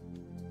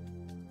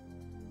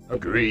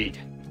 Agreed.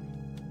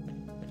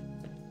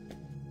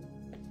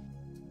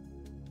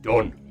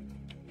 Done.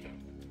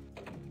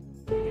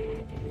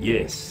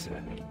 Yes.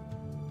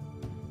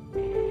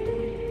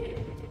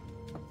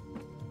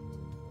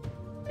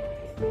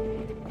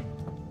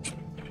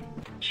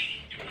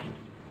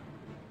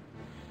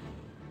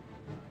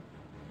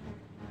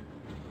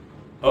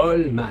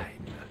 All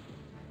mine.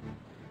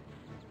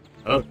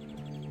 Huh?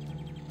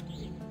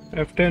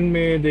 F10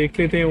 में देख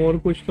लेते हैं और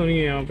कुछ तो नहीं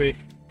है यहाँ पे।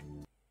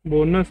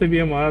 बोनस से भी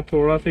हमारा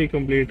थोड़ा सा ही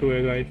कंप्लीट हुआ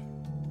guys.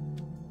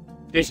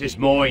 This is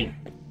mine.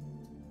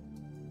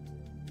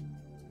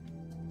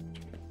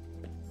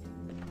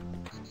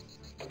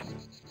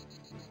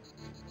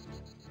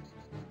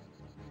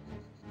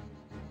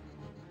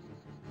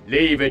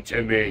 Leave it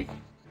to me.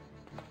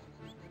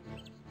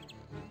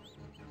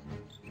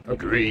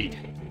 Agreed.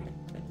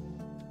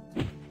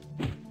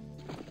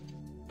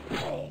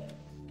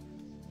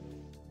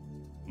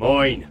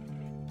 Mine.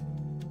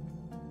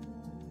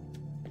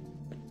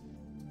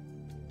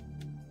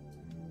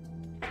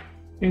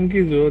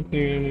 इनकी जरूरत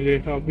नहीं है मुझे,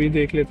 अभी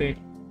देख लेते हैं।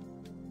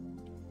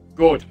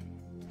 Good.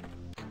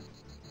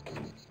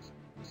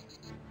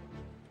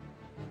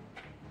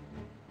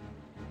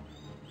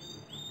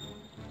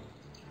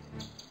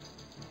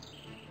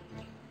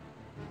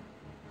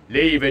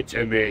 Leave it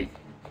to me.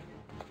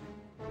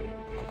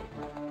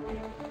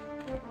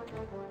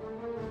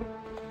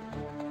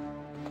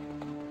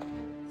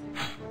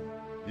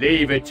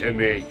 Leave it to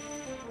me.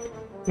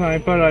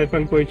 Sniper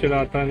rifle कोई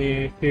चलाता नहीं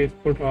है, इसलिए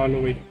इसको उठा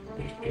लो भाई।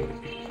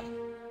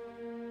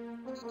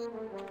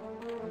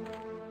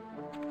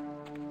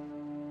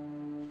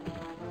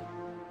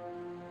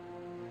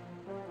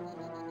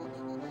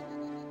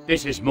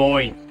 This is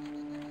mine.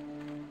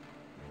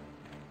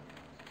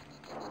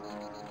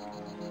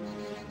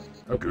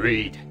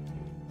 Agreed.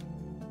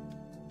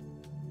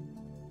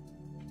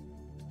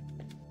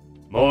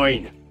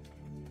 Mine.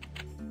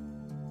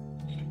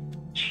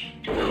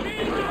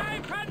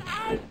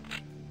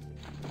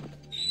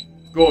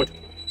 Good.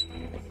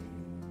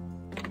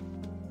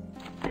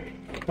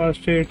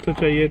 First aid तो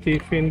चाहिए थी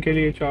फिन के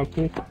लिए,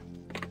 चाकू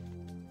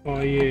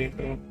और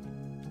ये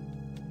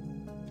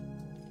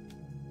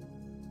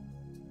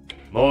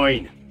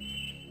Mine.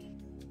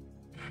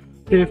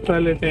 सेव कर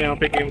लेते हैं यहाँ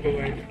पे गेम को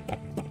गाइस।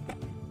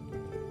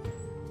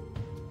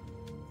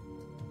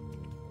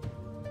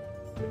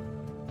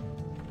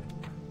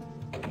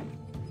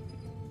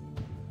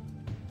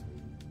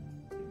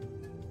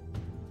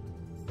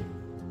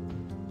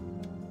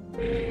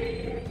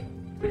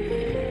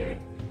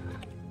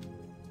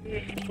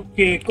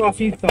 ओके,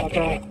 काफी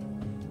ज्यादा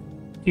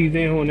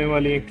चीजें होने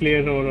वाली हैं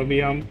क्लियर, और अभी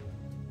हम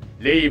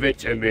Leave it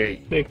to me.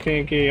 देखते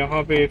हैं कि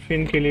यहाँ पे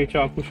फिन के लिए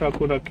चाकू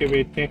शाकू रख के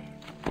बेचते हैं,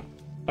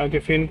 ताकि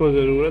फिन को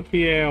ज़रूरत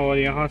भी है। और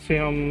यहाँ से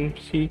हम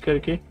सी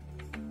करके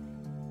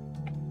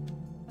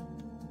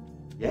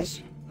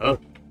Yes? Huh?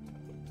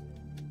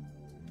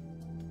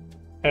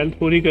 हेल्थ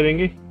पूरी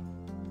करेंगे.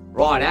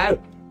 Right out.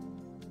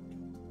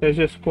 Let's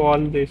just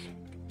call this.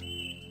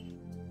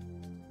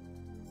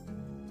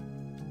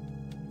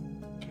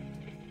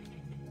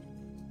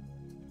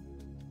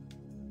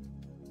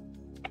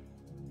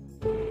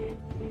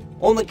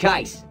 On the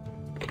case.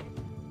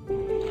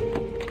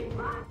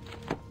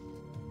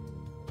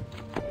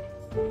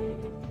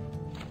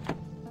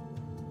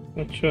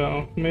 अच्छा,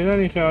 मेरा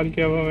नहीं ख्याल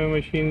कि अब हमें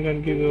मशीन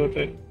गन की जरूरत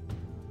है.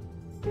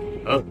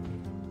 Huh?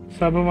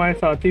 सब हमारे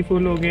साथी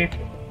फुल हो गए.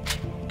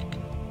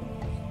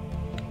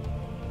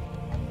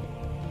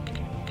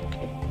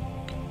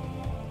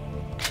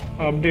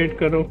 अपडेट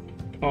करो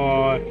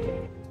और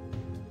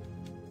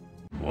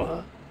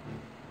What?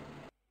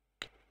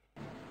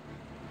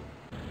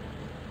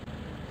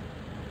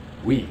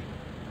 We.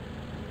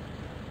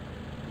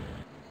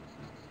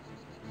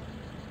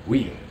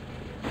 We.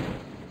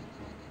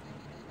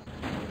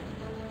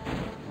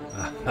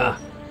 Aha.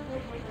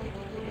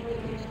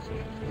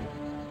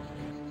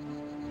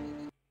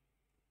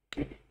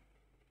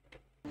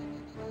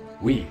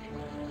 We.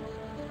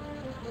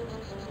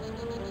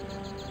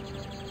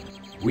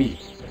 We.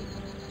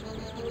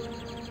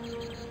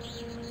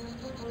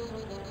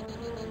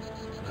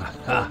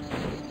 Aha.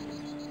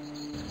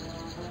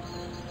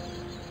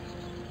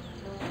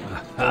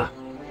 Aha.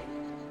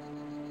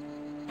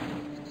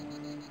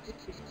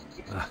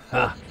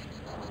 Aha.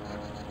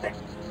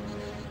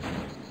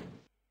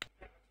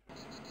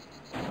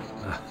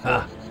 Aha.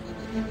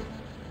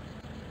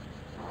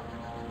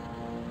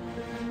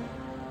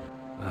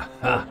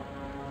 Aha.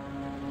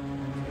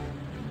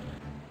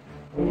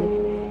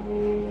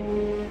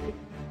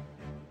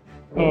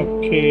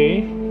 Okay.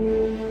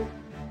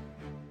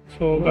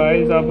 So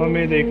guys, अब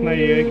हमें देखना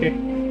ये है कि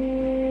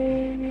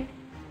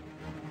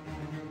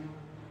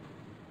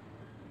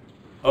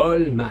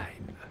All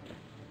mine.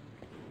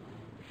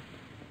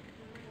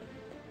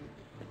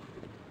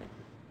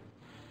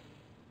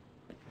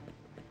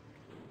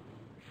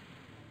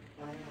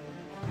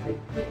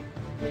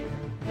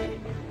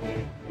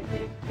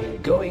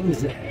 Going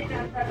there.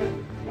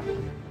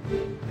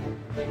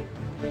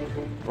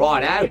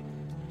 Right out.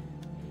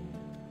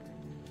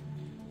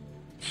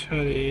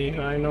 अच्छा जी,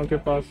 राइनो के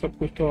पास सब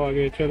कुछ तो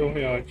आगे. चलो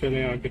यार,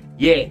 चलें आगे.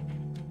 Yeah.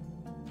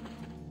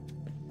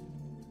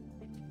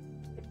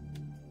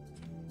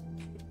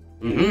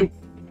 Mm-hmm.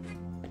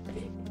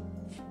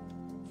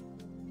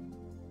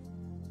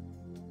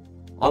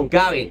 I'm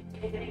going.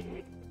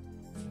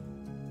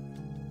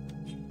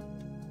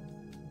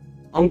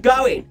 I'm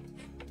going.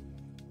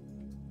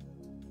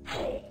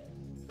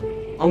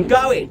 I'm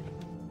going.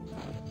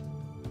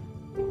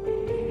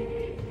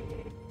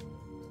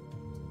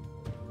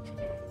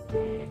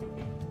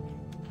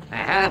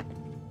 Uh-huh.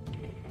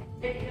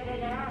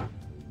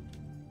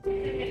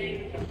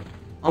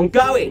 I'm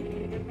going.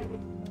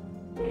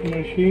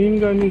 Machine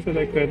gun he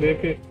select कर दे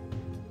फिर.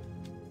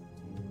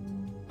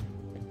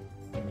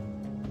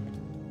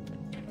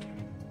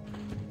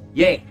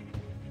 Yeah.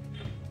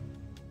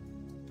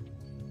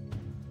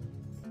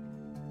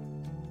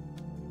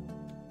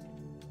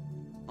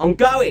 I'm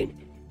going.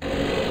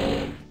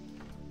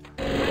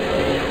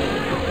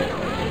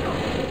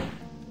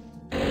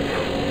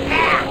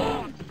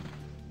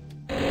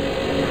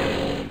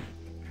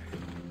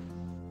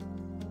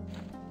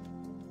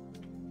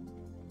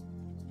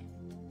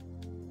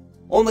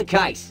 On the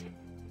case.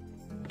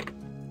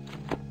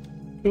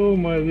 जो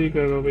मर्जी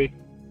करो भाई.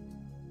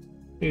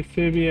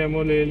 इससे भी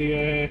एमओ ले लिया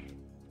है.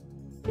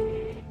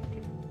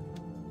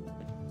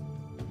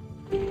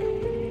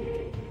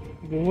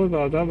 बहुत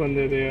ज्यादा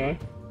बंदे थे यार.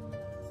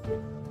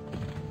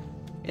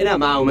 In a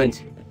moment.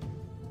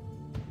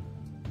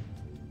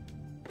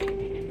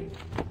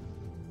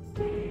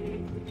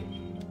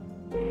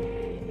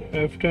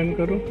 F10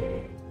 करो.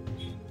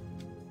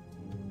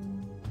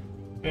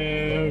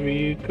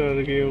 वी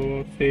करके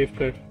वो सेव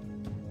कर.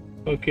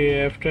 ओके,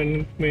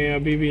 F10 में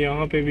अभी भी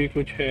यहाँ पे भी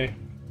कुछ है.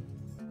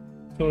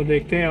 तो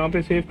देखते हैं, यहाँ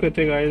पे सेव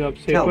करते गाइस. अब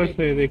सेवर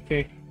से देखते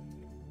हैं.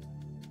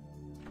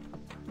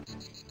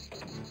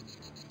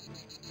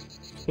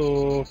 तो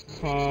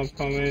हाँ,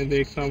 हमें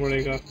देखना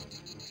पड़ेगा.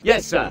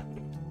 Yes, sir.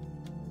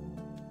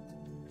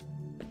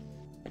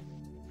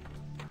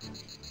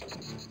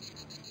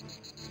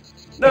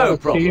 No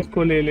problem. Steve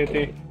को ले लेते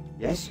हैं.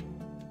 Yes.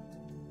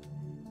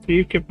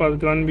 स्टीव के पास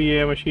गन भी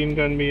है, मशीन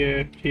गन भी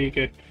है. ठीक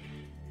है.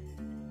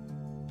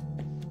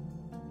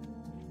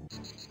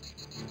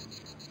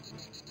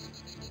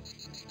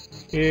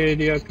 ये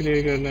एरिया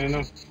क्लियर करना है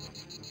ना.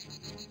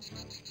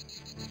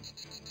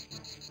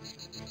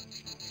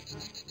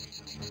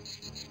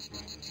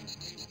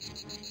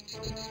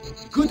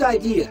 Good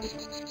idea,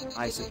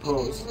 I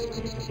suppose.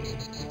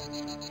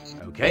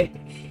 Okay.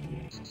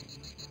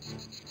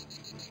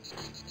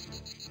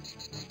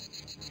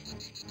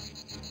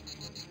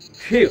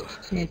 Phew.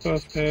 मेरे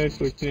पास है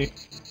कुछ नहीं.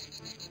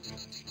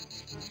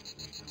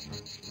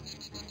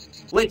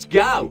 Let's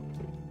go.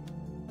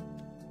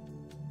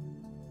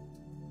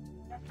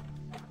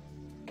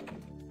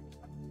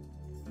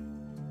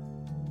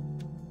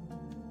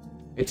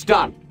 It's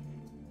done.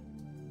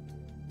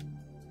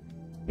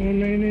 नहीं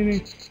नहीं नहीं.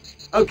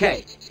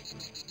 Okay.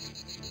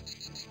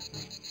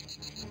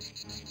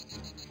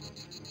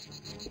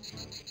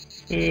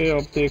 ये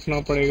अब देखना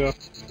पड़ेगा.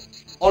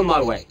 On my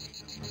way.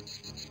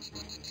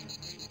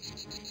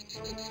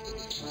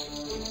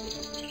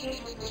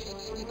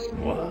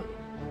 What?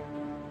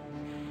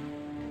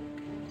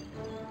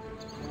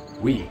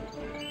 Oui.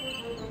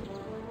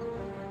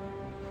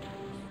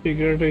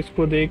 Cigarette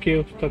इसको दे के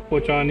उस तक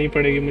पहुंचानी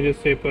पड़ेगी मुझे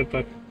सेपर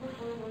तक.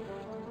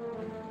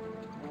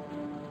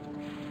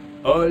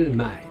 All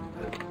mine.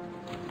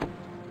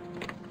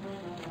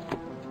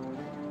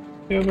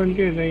 ये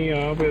बल्कि नहीं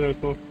यहाँ पे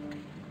रखो.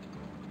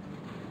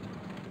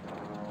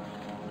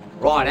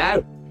 Right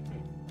out.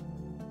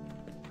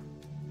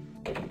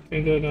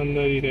 इधर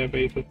अंदर ही रह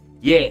भाई तो.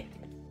 Yeah.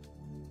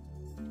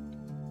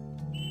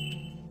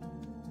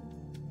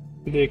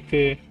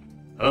 देखते हैं.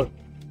 Huh?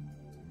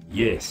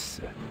 Yes.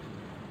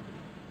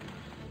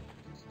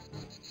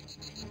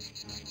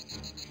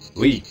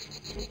 Oui.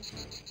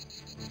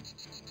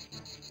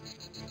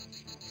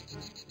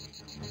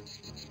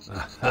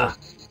 Aha.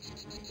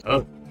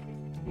 Huh?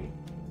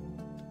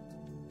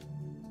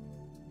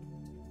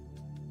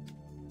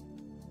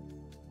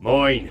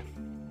 Mine.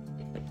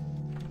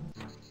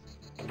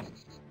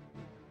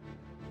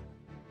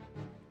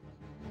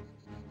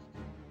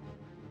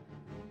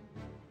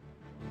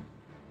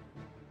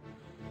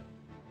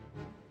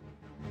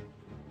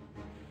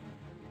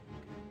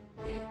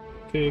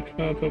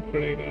 देखना तो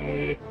पड़ेगा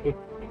मुझे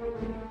खुद.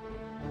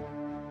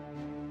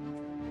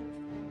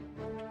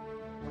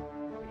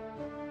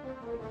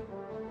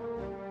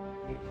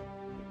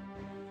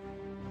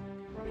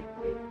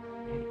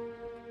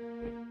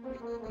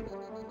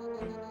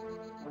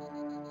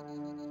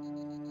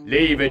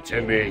 Leave it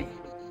to me.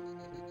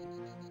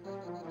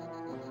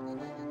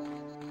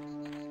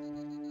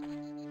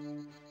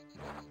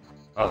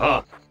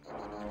 Aha.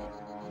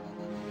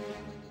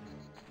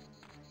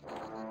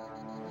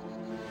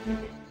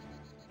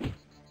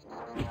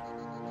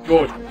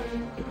 Good.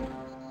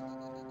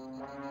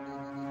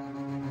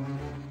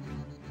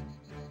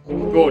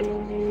 Good.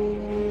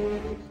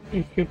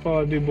 इसके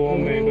पास भी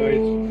बॉम्ब है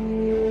गाइस.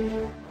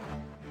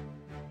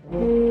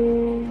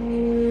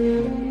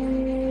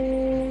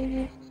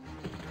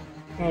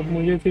 अब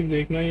मुझे सिर्फ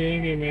देखना ही है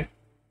कि मैं.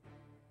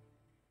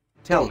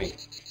 Tell me.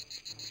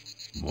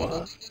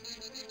 What?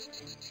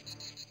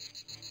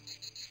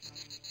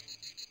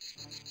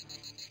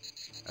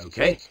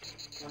 Okay.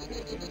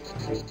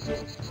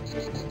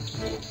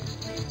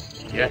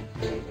 Yeah.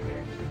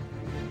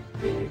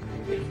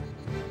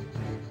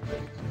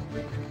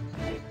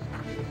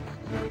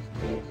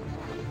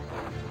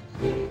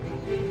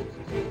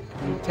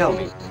 Tell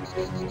me.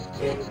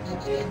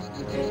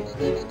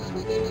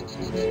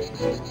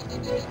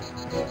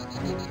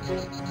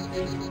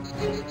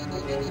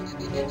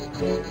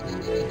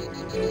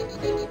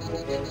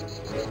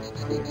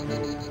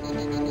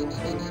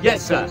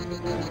 Yes, sir.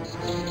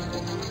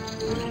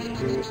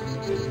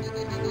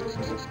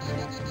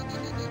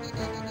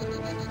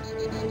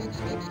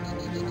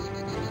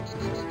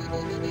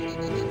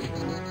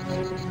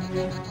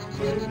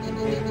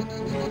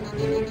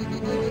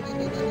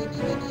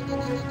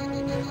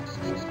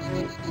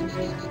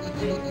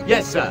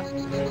 Yes, sir.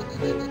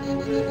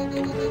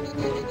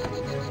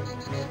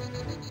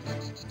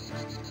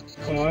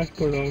 आवाज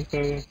को डाउन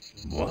कर दो.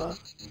 What?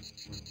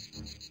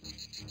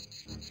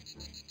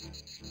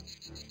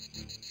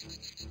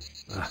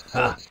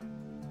 Aha.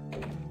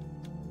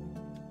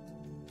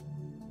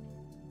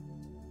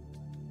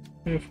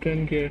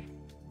 F10 के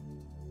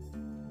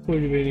कुछ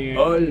भी नहीं है.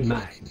 All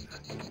mine.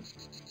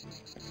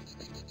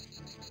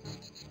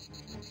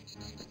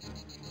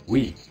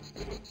 Oui.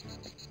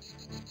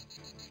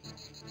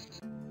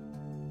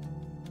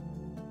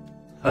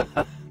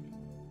 Aha.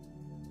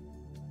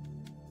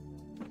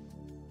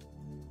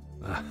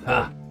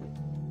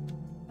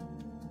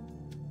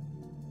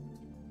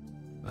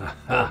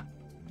 Aha.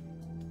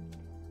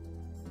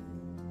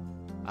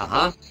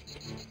 Uh-huh.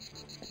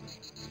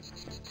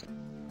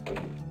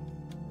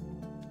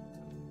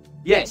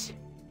 Yes.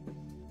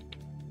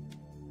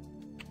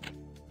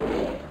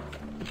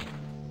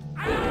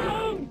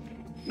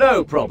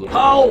 No problem.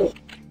 Oh!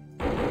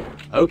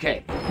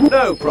 Okay,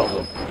 no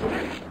problem.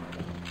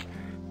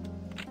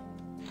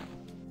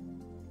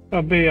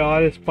 अबे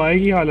यार स्पाई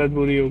की हालत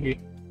बुरी होगी.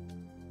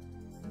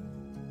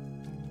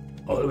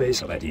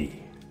 Always ready.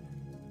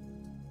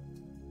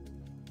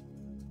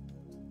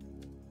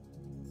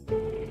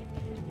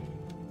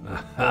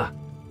 Aha.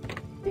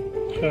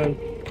 चल.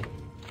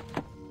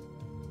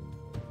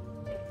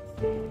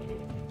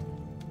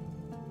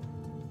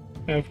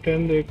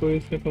 F10 देखो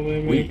इससे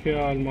कमरे में Oui.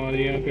 क्या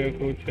अलमारियां क्या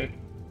कुछ है.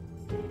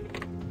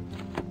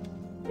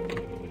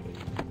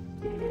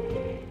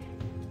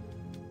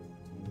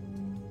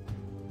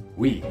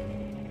 Oui.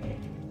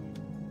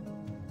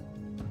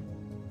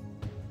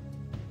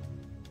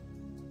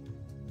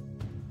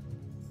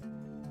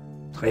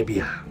 Très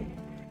bien.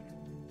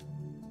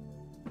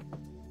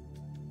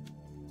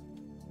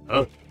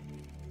 Huh?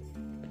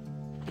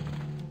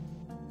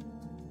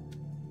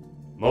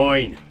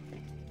 Mine.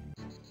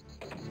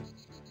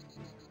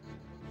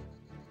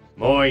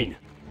 Mine.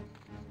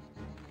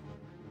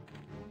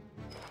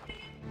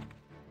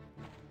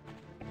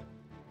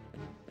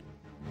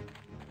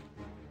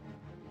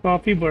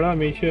 काफी बड़ा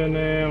मिशन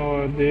है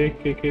और देख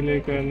के किले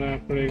करना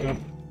पड़ेगा।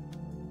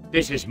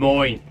 This is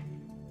mine.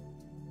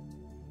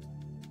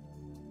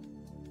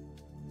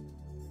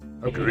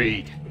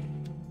 Agreed.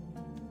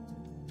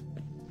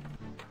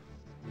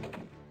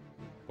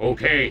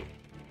 Okay.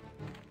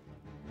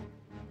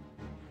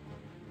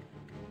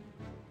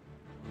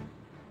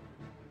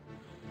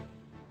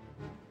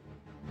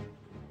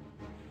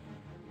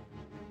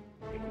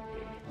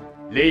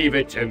 Leave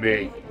it to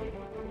me.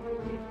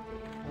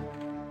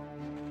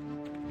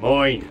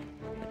 Mine.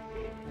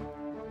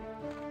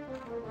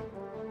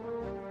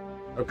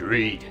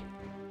 Agreed.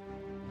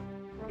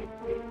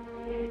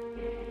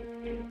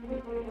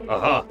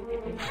 Aha.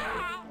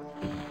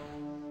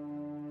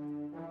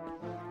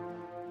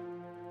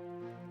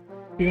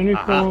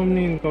 Uniform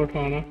नहीं इनका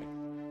उठाना।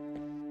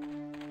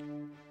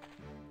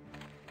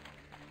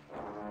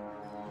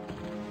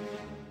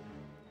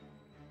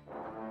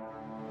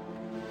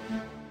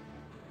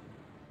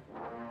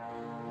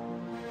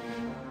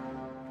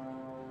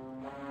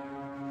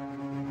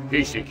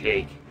 Piece of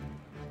cake.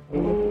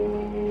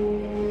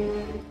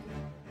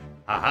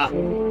 Aha.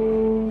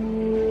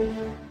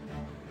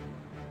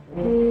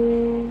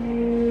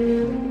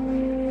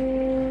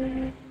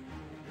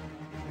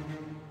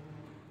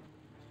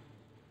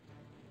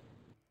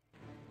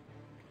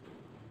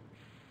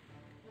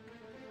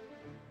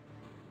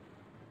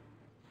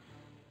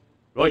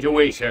 Right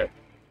away, sir.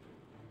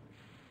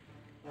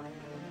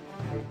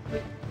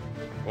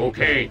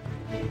 Okay.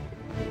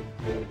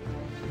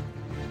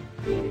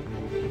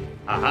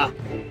 Aha.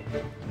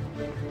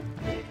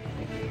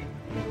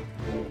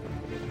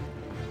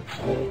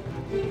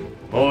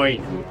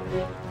 Mine.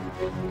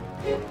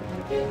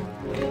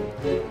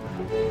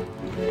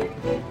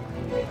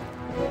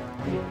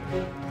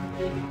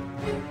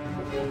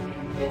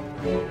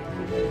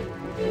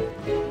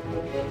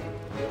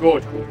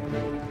 Good.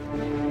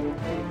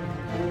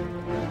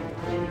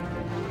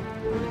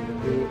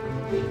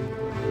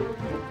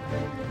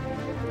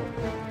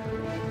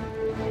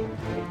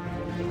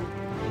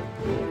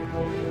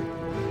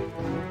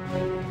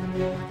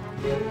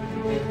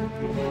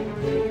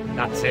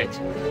 That's it.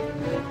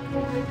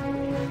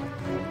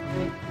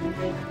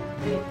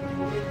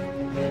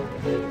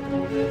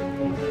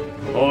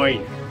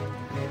 Mine.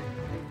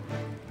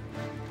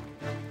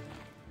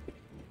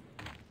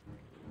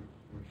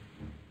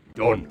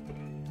 Done.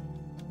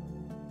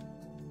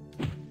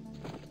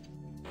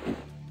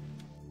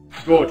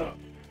 Good.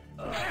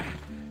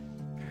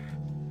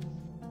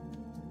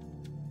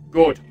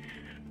 Good.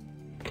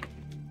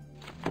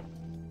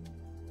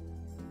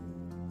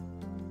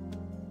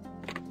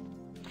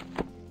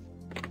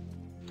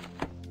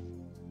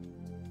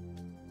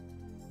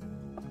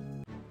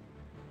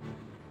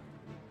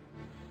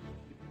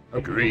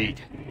 Agreed.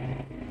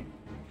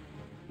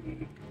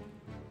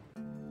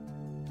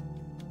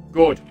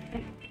 Good.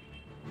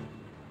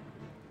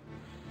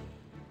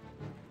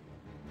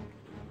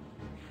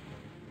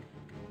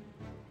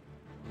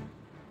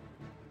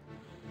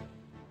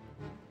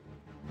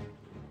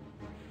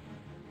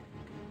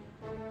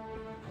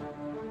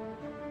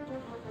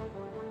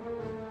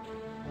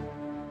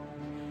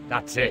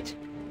 That's it.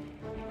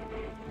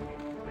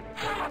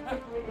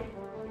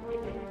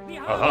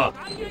 Aha.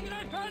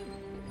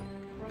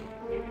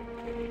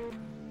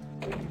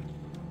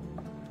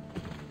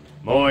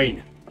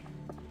 Mine.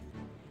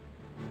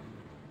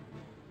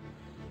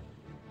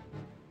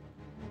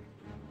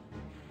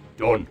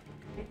 Done.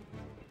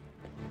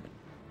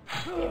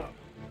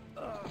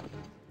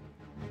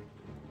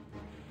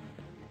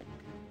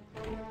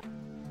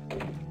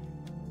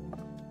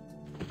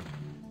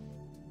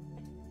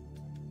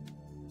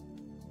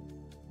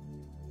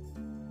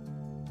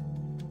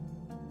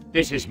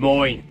 This is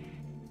mine.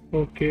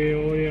 Okay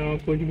और यहाँ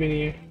कुछ भी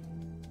नहीं है।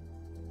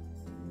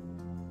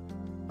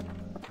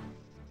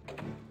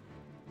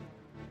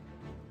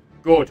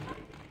 Good.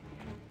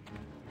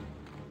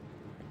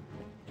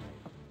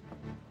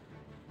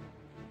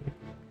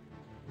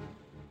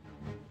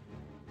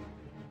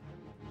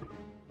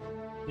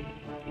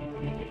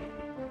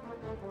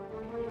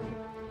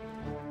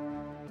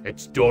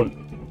 It's done.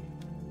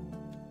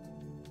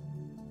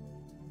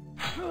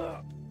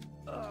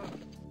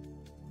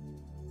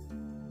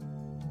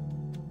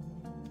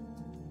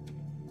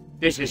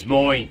 This is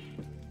mine.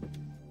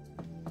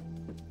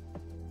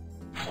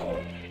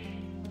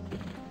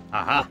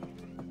 Aha.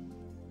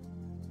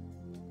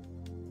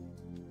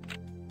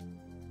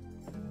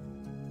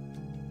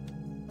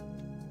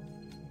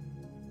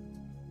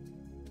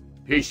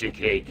 Piece of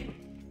cake.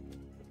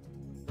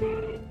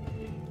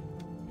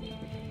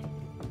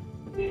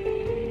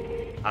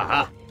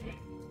 Aha.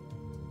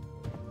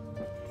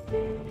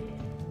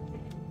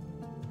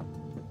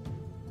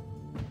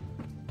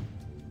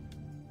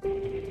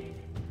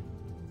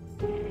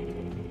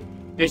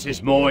 This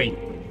is mine.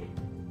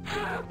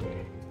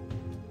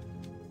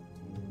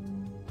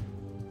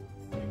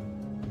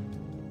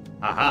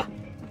 Aha.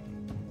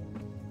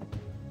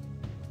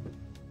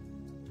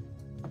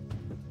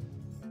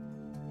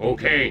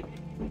 Okay.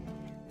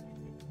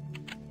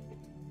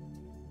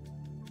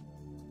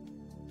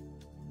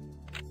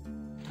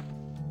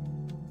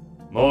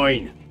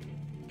 Mine.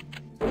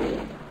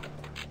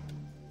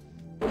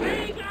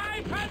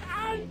 Angreifen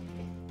an!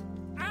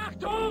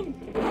 Achtung!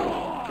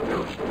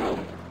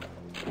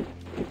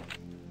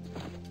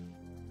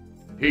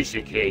 Piece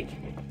of cake.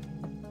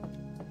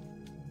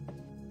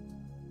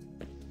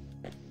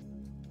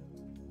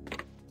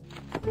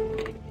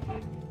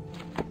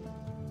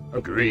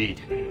 Agreed.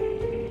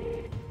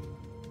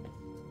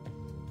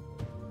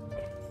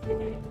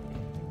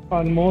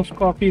 Almost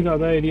काफी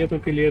ज्यादा area तो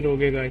clear हो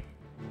गया guys.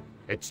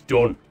 It's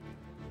done.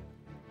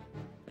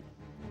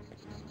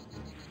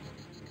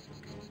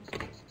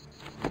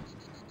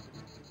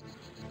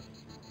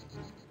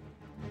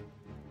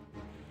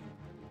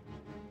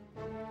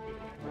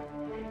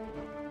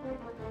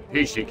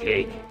 Piece of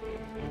cake.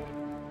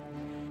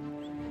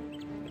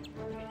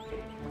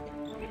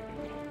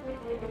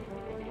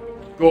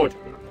 Good.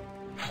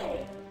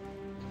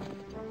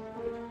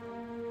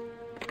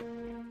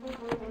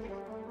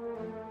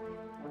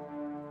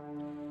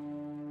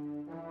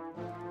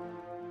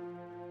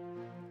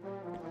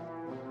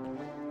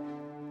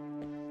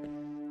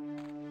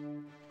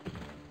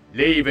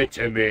 Leave it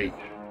to me.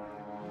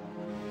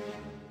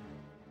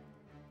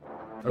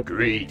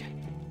 Agreed.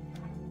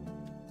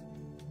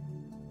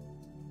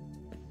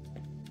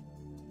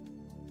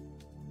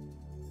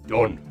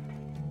 Done.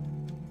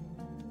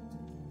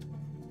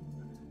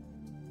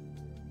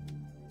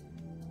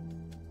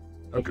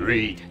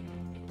 Agreed.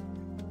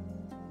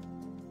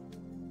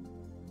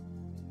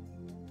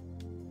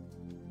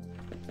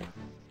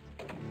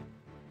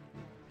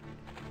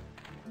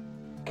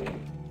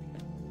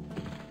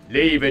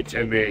 Leave it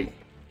to me.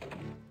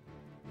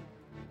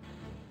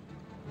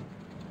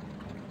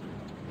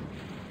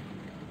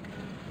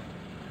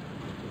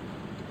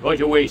 Right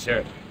away,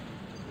 sir.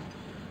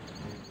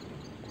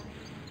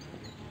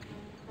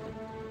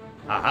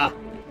 Aha.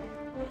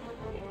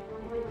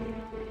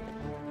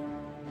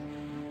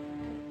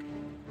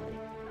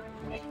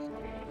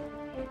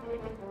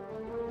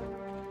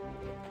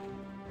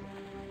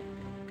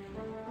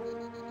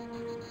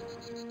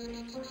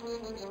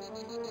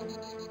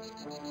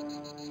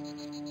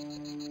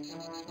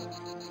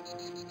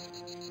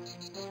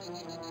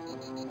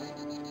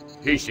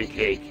 Piece of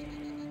cake.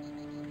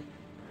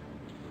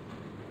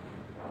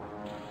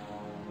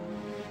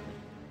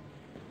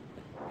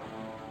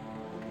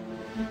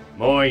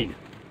 Mine.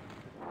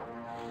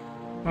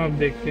 अब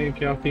देखते हैं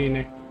क्या scene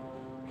है।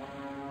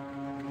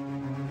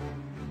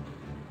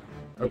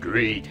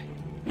 Agreed.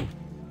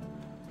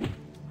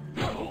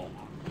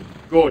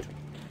 Good.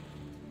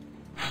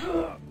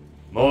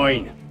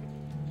 Mine.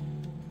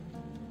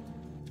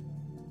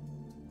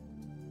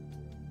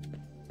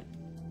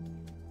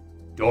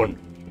 Done.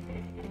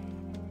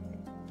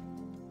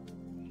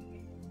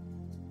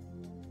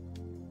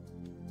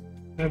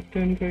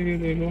 Captain का ये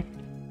देखो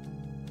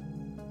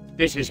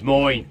This is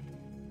mine.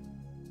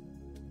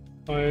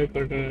 Fire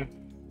कर रहा है,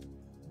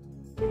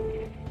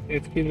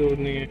 इसकी जरूरत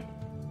नहीं है।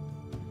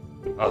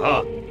 Aha.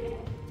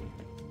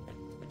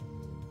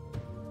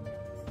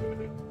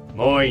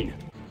 Mine.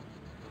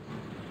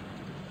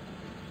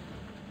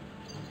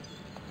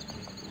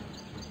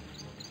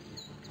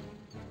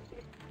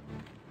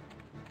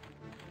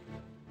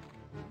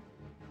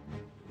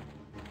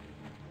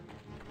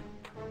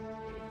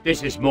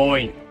 This is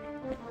mine.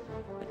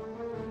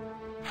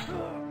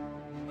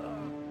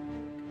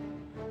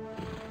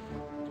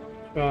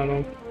 चारों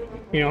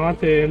यहाँ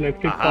से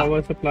इलेक्ट्रिक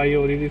पावर सप्लाई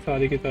हो रही थी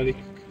सारी की सारी।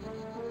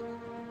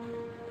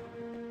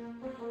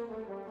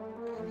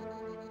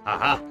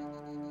 Aha.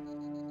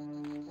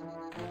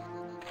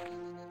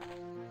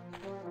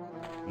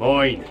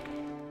 Mine.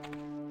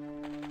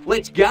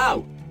 Let's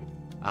go.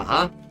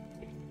 Uh-huh.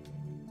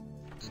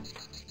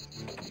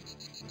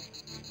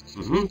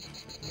 Mm-hmm.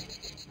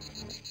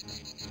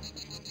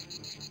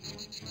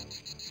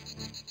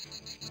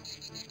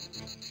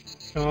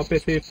 यहाँ पे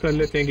सेव कर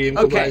लेते हैं गेम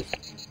को Okay. गाइस।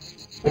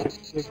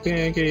 देखते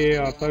हैं कि ये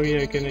आता भी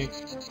है कि नहीं।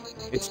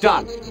 It's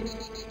done.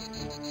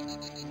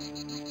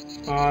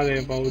 आ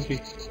रहे बाबू जी।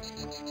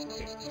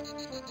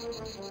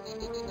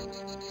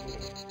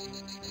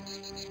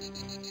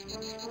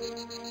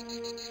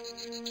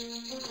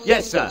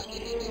 Yes, sir.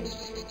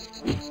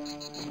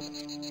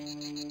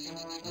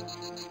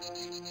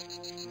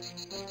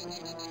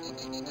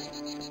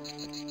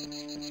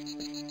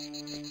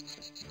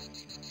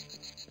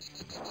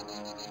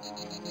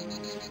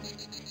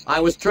 I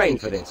was trained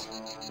for this.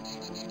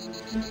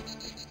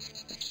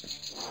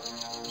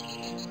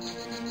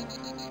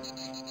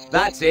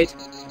 That's it.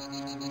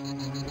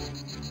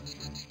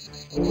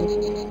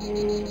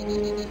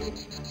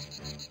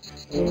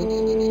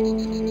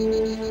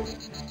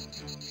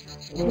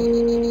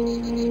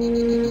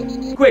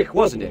 Quick,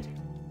 wasn't it?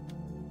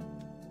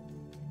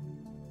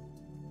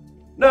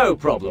 No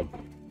problem.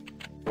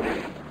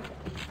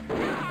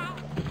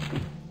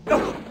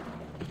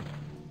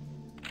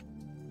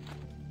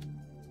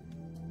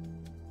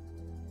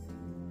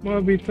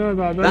 अभी इतना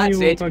ज़्यादा That's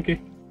नहीं it. होता कि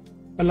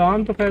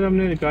अलार्म तो खैर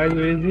हमने गाइस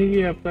रेज नहीं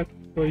किया अब तक,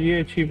 तो ये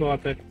अच्छी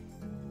बात है।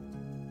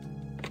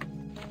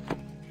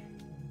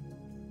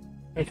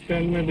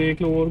 एक्सटेंड में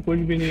देख लो और कुछ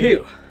भी नहीं है।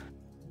 Phew.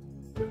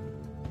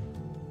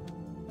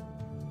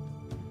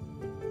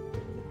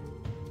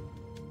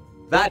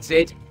 That's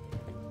it.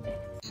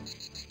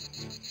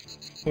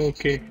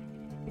 ओके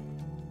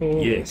तो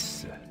Yes,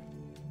 sir.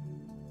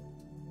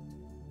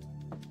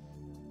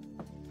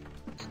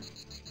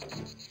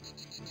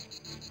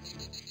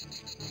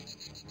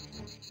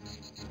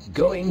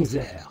 Going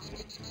there.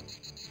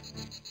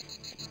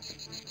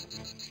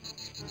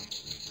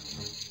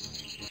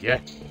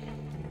 Yeah.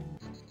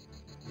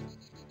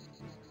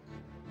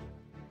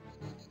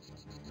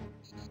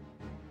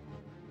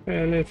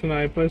 पहले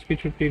स्नाइपर्स की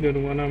छुट्टी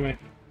करूँगा ना मैं।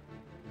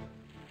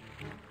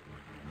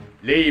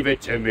 Leave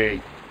it to me.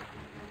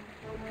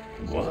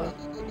 What?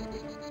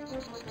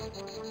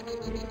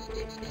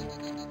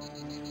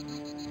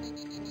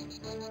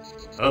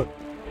 Huh?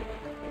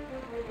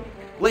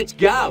 Let's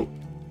go.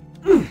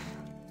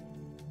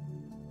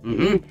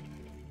 Mm-hmm.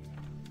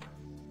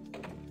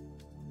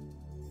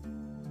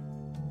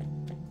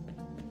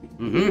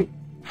 Mm-hmm.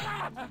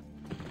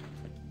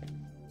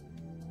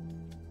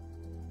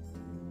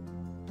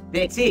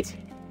 That's it.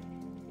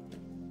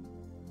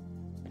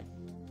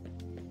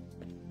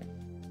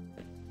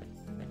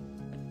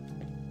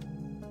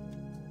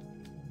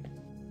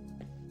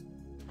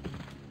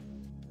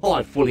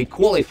 I'm fully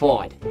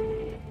qualified.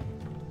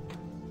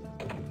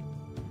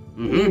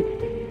 Mm-hmm.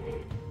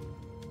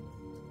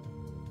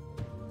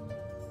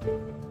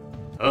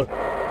 Huh?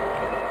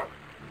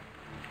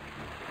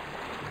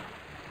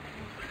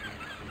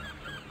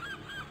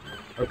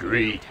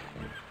 Agreed.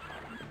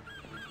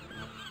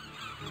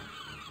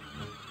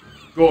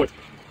 Good.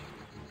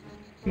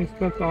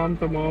 इसका काम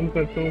तमाम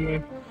करता हूँ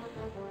मैं।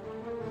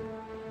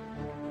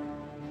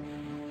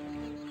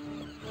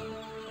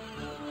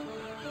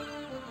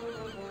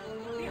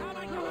 Die haben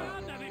einen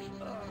Kameraden erwischt.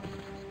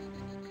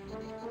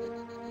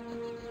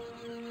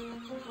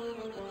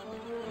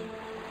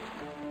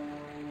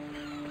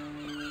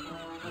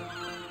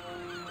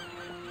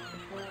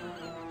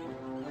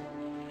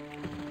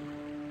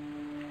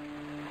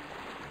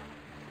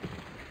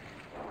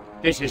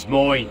 This is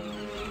mine.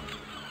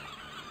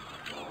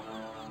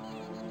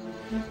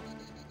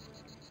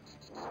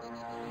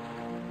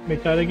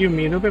 बेचारे की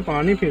उम्मीदों पे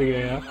पानी फिर गया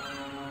यार।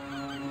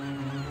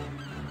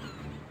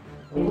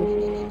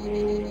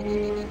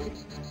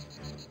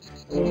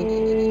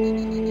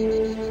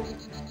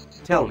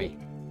 Tell me.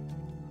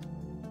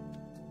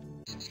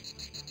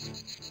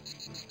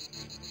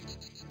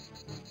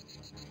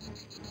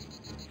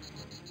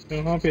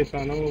 यहाँ पे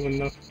था ना वो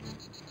बंदा।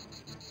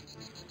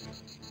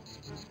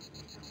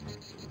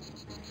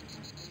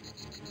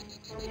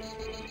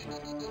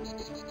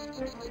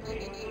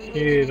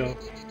 ये रहा।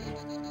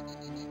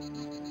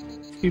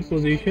 इसकी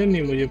पोजीशन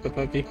नहीं मुझे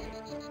पता थी।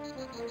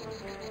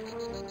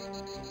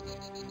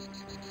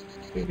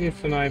 ये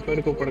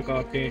स्नाइपर को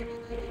पड़काते हैं,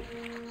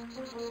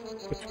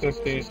 कुछ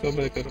करते हैं,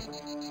 सब्र करो।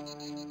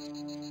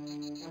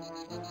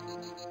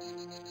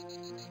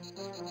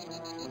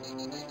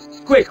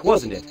 Quick,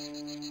 wasn't it?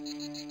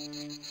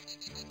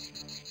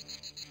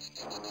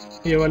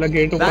 ये वाला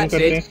गेट ओपन That's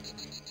करते हैं। it.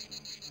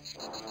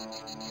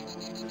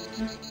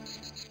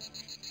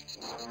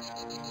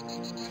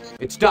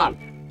 It's done.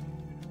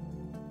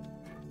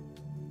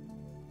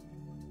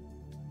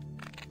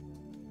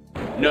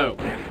 No.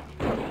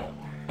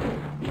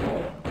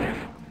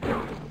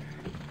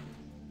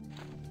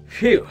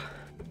 Phew.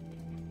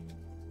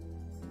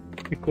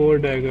 एक और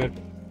डैगर।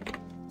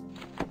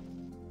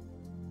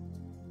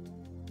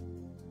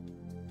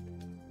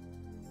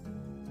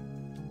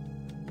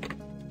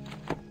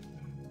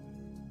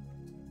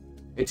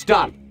 It's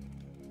done.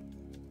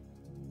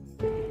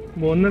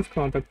 बोनस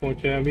कहाँ तक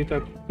पहुँचे हैं? अभी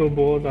तक तो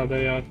बहुत ज़्यादा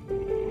यार।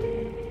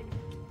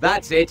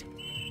 That's it.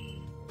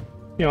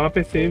 यहाँ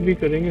पे सेव भी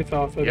करेंगे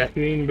साथ साथ। Yeah.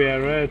 Green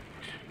Barrett.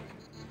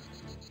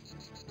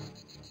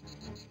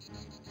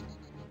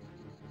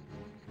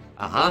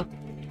 Uh-huh.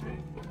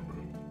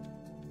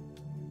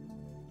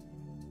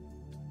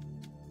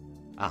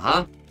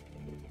 Uh-huh.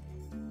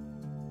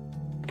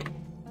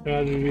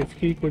 यार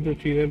विस्की को जो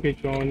चीज़ें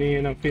भिजवानी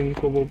है ना, फिर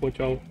को वो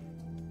पहुँचाओ।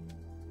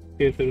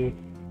 ये जरूर।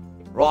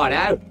 Right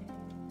out.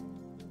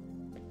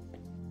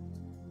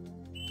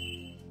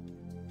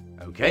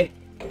 Okay.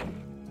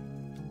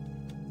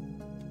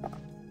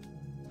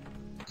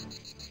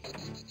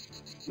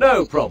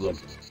 No problem.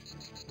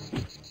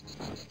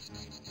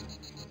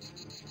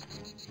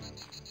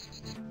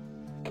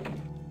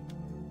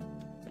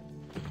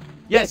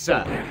 Yes,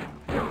 sir.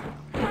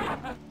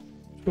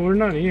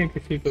 छोड़ना नहीं है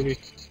किसी को भी।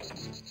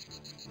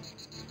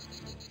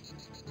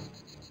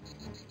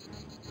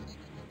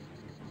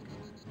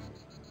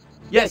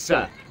 Yes,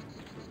 sir.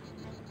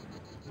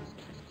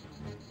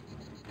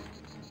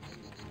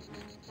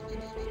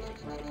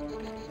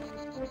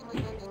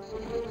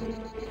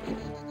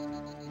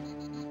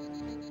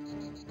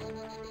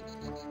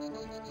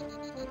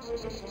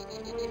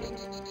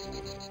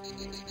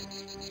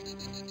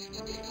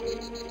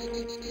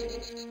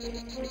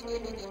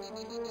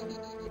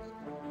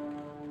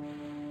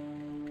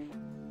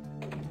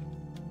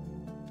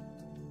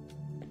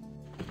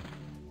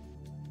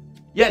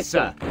 Yes,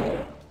 sir.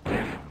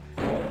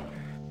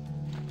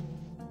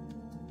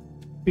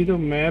 भी तो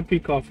मैप भी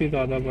काफी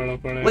ज्यादा बड़ा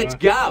पड़ा है। Let's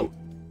go.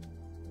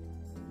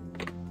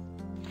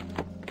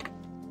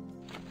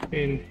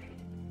 इन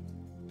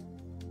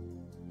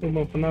तुम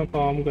अपना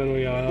काम करो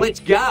यार।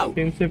 Let's go.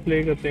 इन से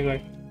प्ले करते हैं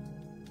गाइस।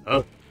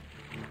 Huh?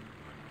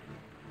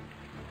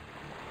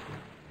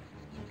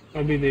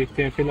 अभी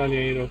देखते हैं, फिलहाल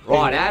यहीं रोकते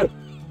हैं। Righto.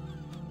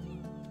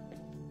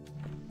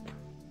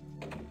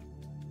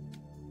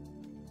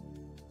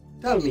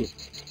 Tell me.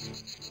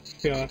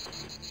 यार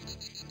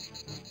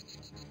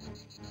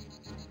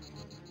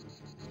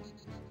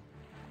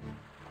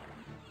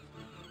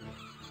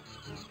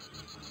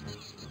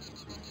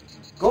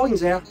Going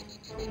there.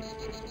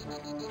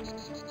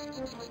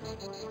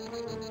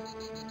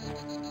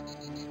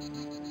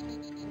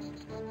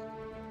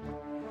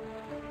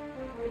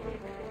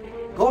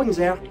 Going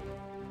there.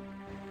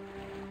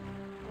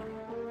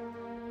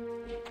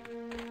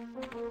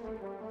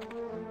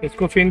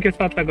 इसको फिन के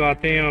साथ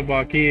लगाते हैं और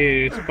बाकी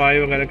स्पाई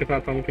वगैरह के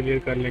साथ हम क्लियर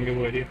कर लेंगे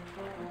वो एरिया।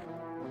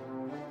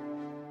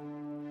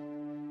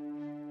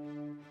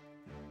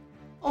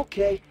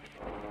 Okay.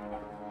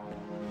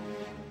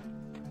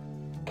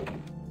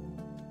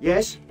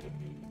 Yes.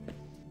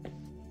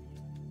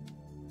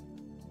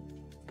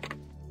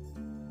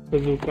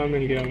 बंदूका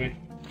मिल गया हमें।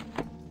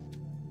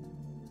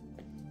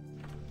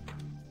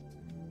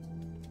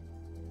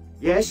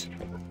 Yes.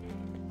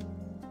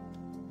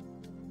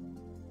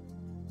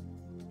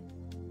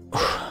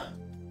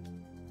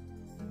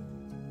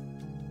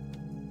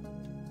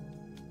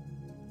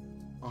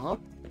 Uh-huh.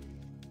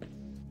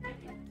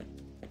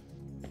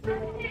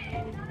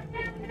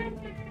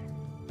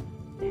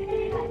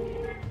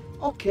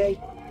 Okay.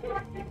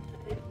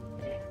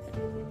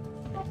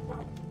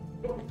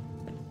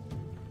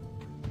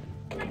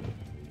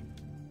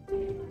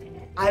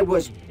 I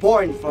was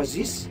born for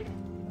this.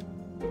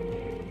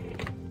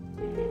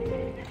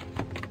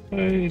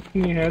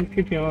 इतनी हेल्थ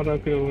की ध्यान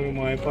रख रहे हो,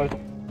 हमारे पास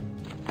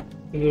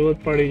जरूरत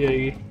पड़ी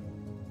जाएगी।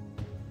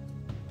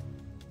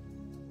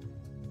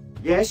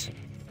 Yes.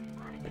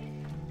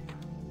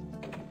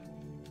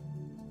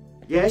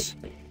 Yes.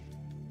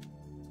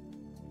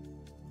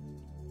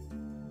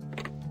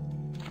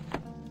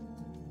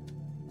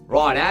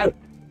 Righto.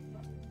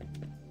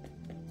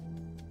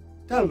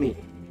 Tell me.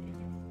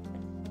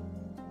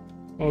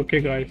 Okay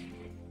guys,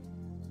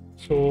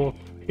 सो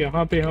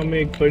यहाँ पे हम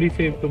एक बड़ी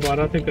सेव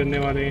दोबारा से करने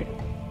वाले हैं।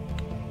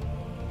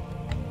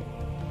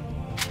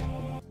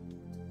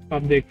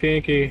 आप देखते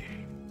हैं कि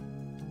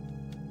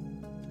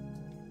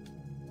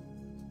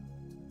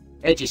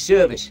At your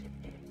service.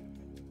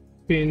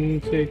 पिन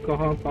से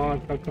कहाँ कहाँ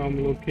तक हम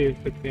लोग खेल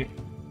सकते हैं।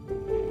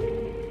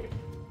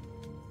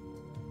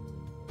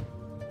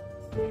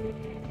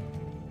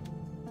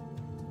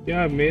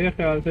 यार मेरे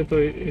ख्याल से तो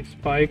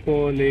स्पाई को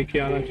लेके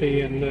आना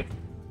चाहिए अंदर।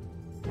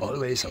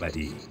 Always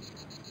ready.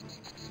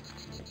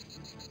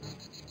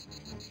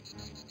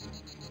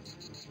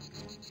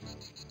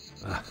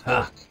 Aha.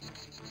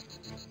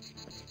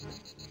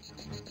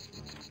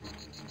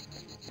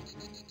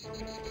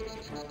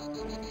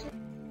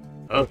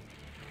 Huh?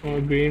 और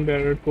ग्रीन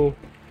बैरट को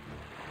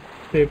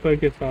पेपर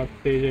के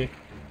साथ ले जाए।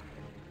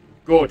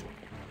 Good.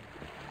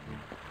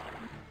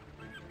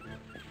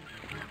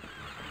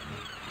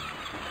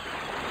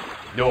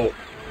 No.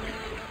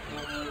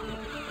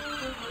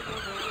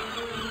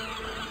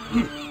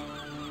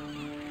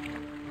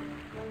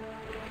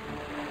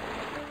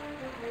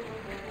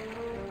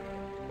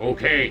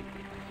 Okay.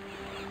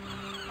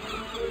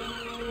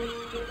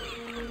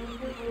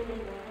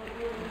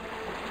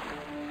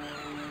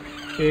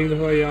 एक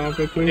दफा यहाँ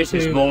पे कोई This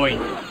is से mine.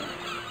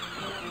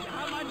 Wir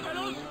haben einen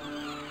Verlust.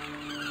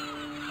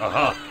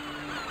 Aha.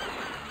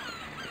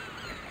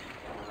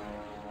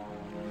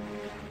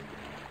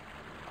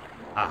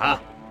 Aha.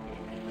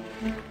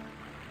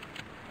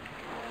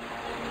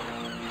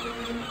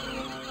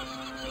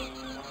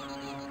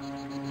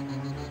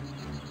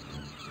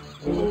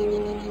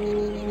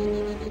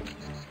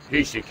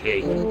 Piece of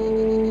cake.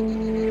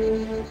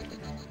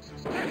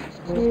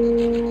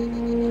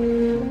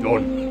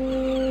 Done.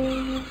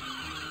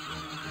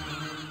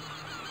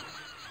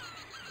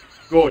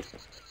 Good.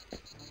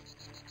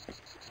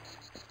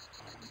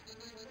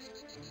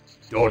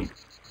 Done.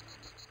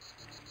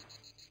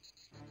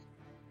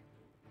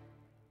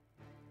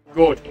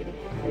 Good.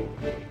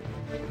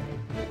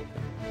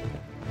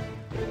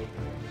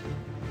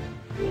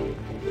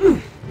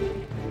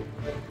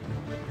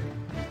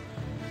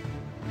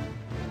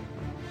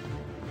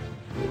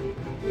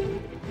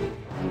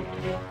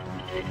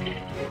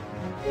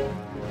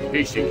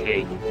 Piece of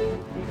cake.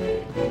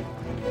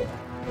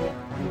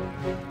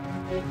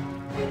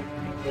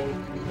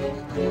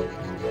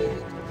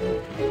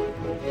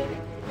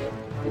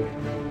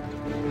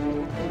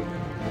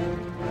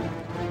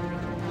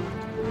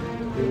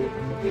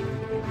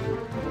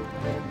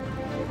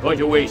 Right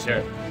away,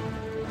 sir.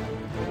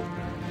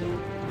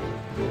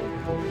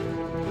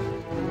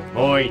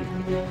 Mine.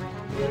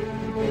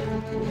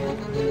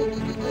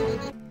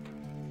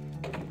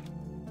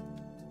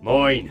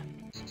 Mine.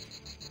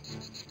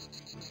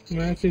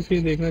 मैं सिर्फ ये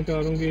देखना चाह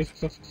रहा हूँ कि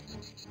इसका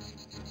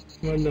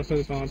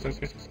दखल कहाँ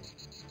तक है।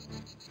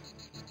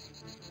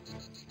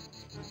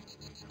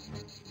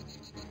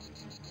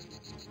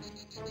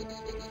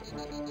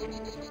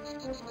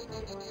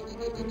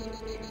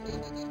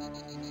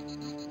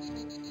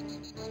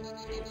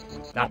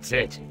 That's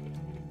it.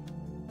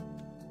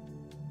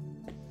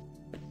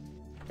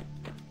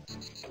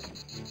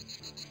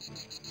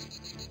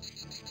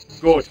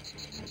 Good.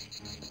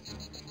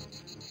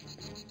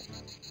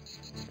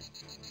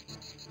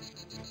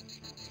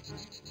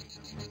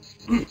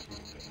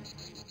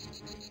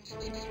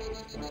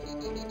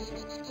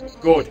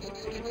 Good.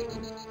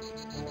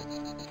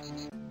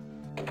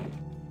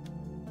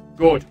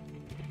 Good.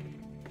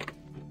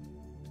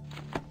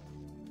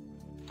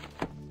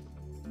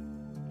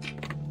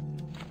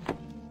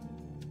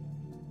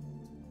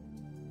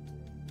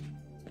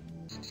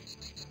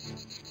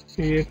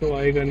 ये तो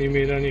आएगा नहीं,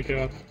 मेरा नहीं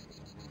प्यार।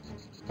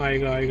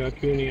 आएगा आएगा,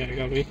 क्यों नहीं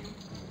आएगा भाई।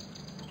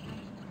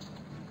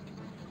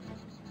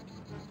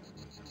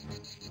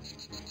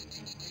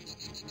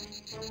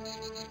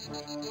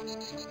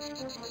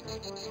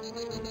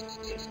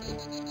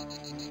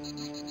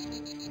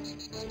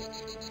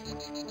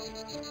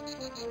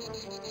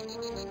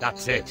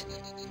 That's it.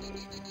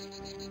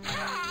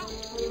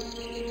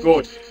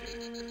 Good.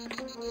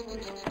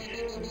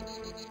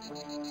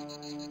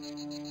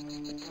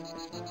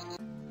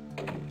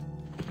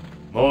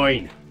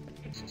 Mine.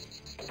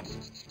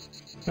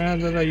 मैं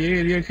ज़रा ये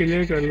एरिया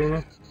क्लियर कर लूँ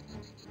ना।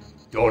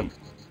 Done.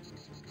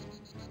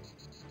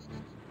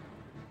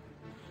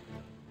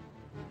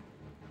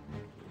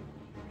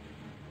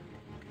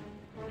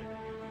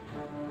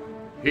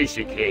 Piece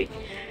of cake.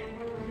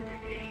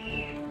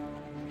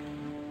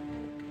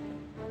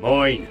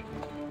 Mine.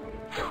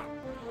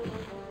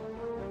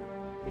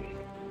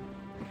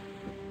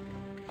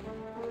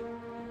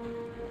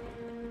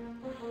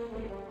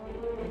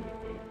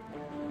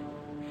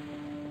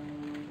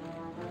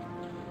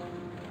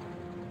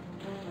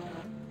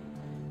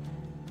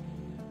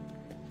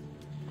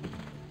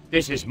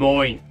 This is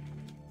mine.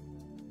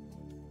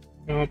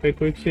 यहाँ पे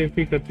क्विक सेव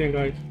भी करते हैं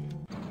guys.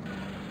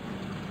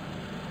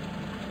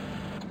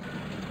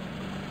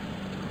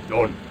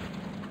 Done.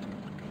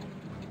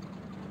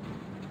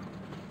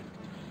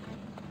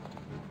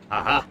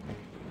 Aha.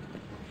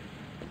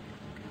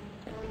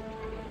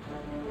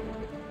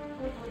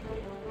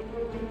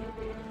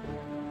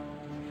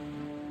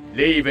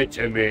 Leave it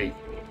to me.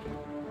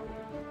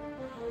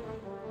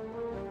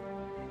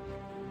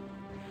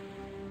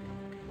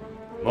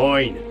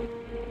 Mine.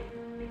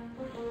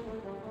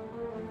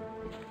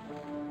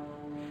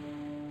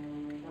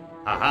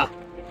 Aha.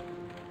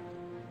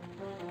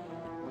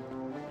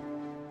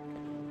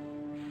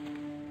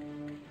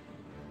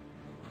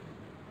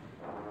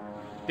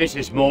 This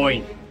is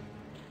mine.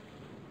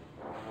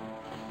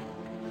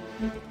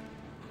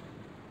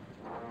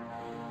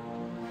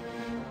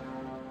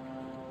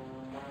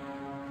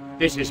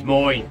 This is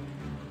mine.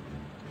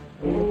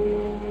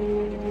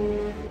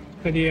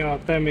 फिर ये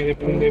आता है मेरे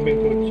फंदे में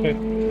तो अच्छा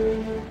है।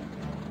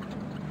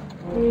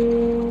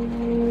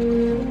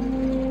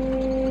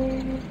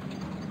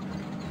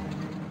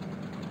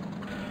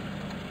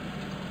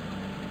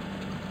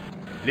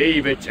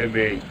 Leave it to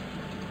me.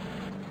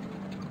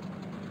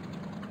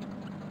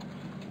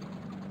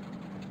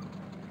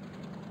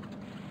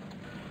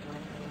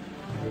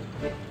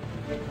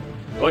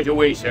 Right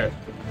away, sir.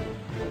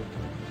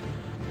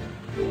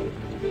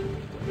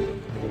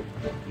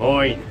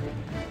 Mine.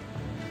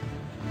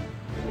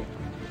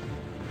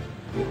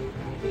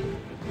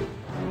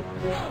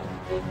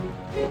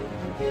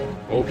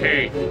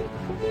 Okay.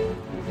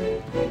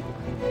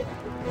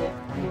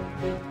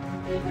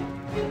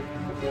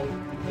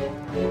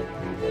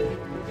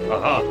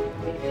 Aha.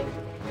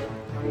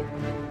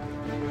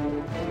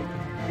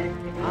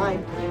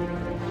 Kind.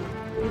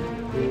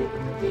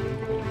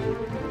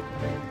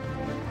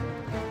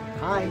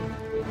 Kind.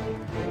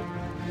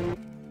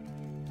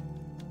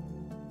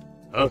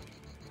 Huh?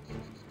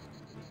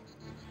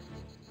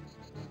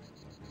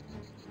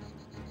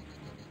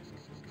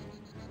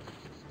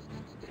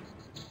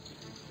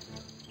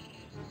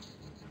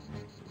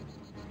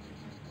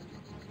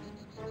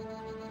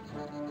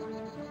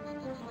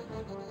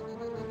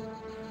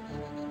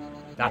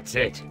 That's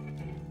it.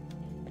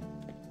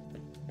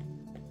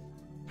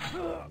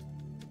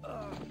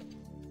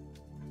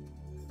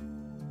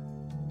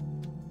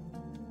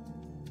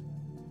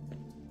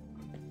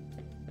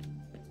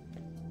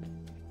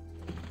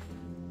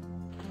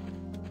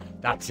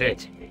 That's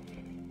it.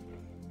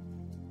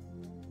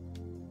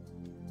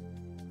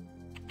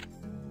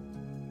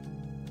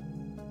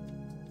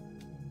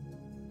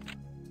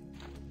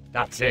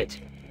 That's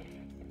it.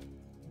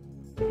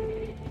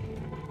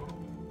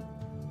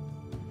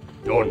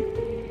 Done.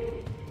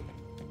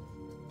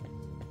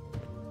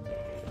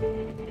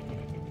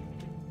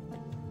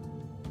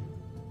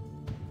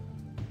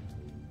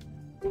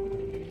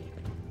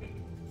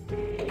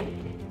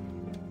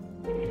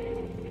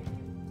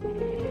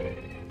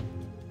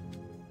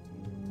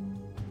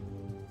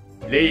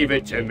 Leave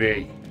it to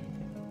me.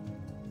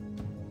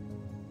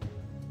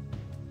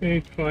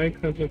 एक ट्राई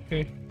कर सकते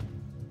हैं।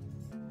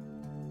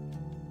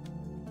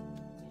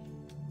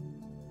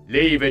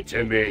 Leave it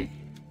to me.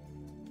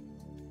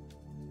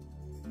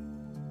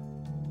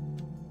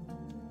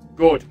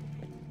 Good.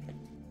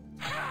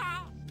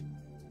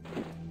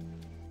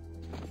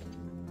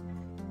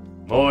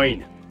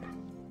 Mine.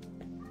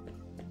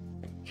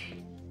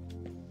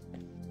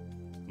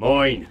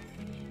 Mine.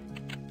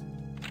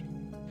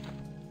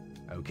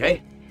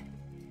 Okay.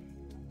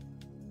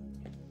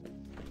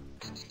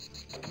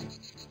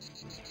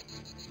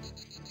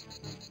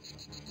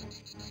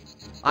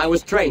 I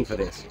was trained for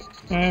this.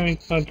 मैं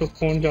इतना तो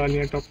phone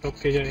जालियां टप टप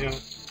के जाए यार.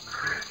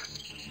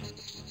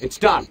 It's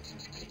done.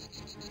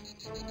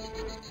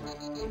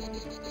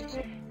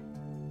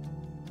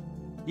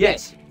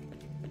 Yes.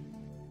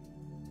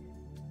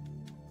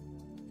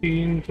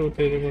 3 तो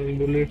तेरे पास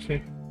बुलेट्स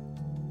हैं.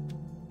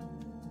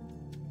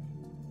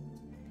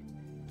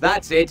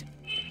 That's it.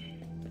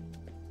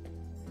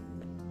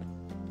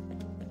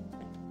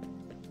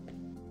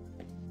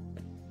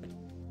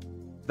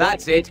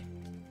 That's it.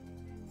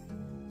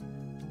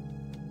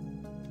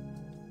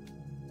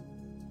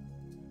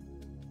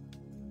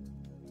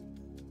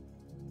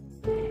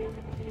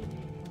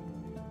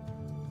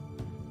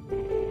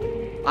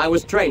 I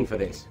was trained for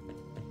this.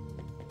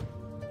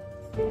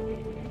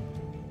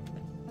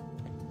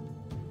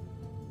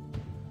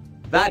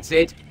 That's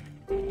it.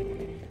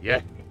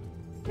 Yeah.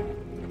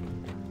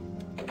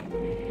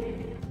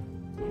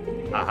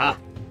 Aha.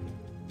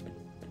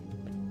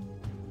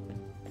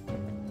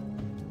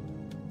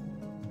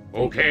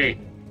 Okay.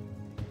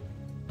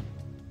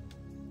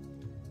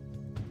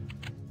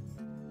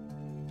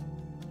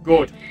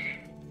 Good.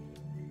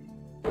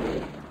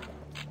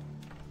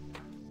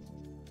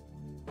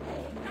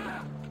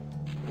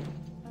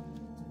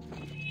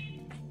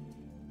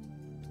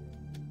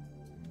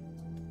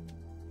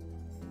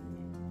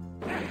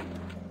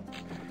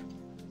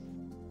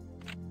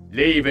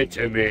 Leave it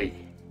to me.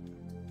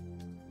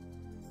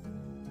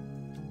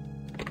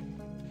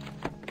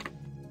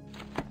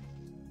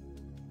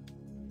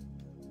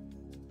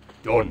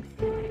 Done.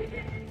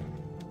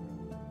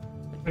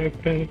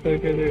 F10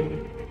 करके देखो.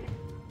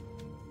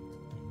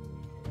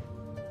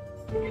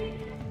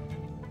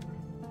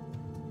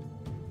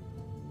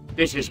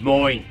 This is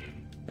mine.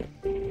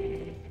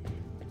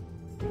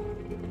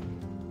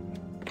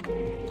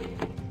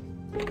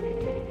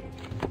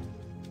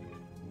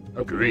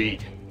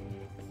 Agreed.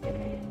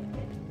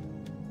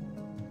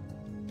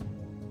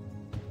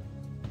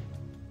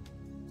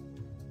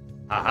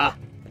 Aha.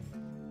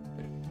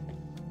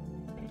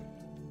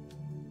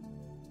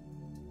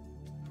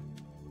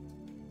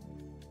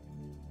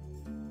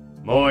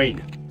 Mine.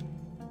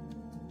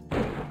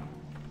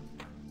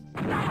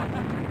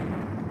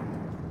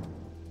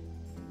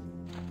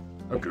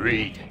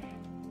 Agreed.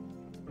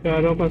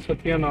 चारों का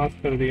सत्यानाश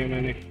कर दिया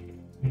मैंने.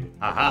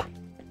 Aha.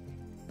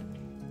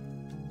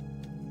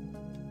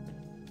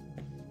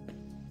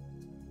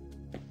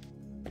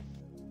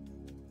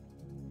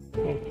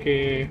 ओके.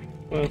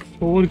 बस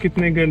और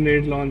कितने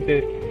ग्रेनेड लॉन्च है.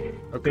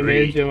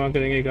 ग्रेनेड जमा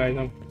करेंगे गाइस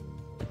हम.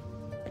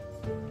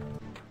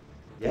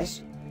 Yes?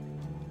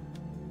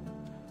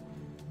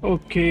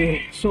 ओके.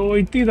 सो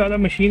इतनी ज़्यादा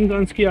मशीन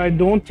गन्स की आई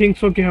डोंट थिंक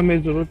सो कि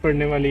हमें ज़रूरत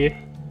पड़ने वाली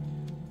है.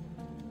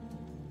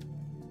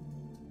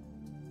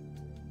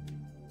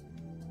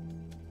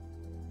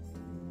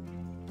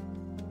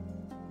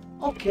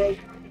 Okay.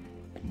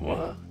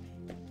 What?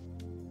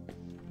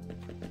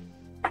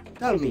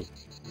 Tell me.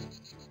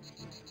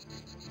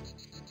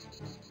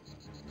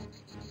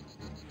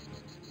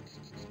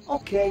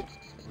 Okay.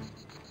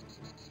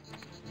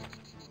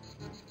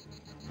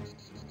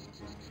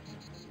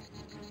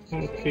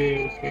 Okay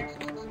okay.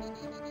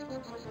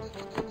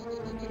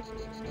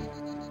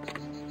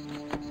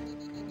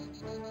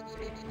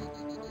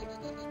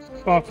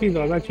 काफ़ी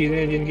ज़्यादा चीज़ें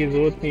हैं जिनकी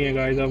ज़रूरत नहीं है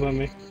गाइस अब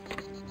हमें.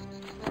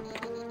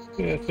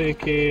 जैसे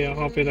कि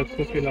यहाँ पे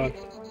रखो फिलहाल.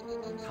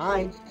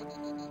 Time.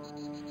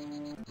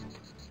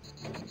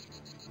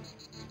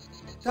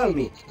 Tell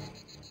me.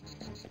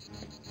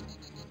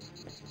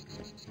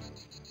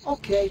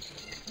 Okay.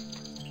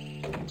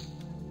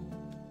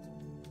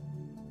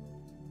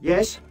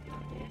 Yes?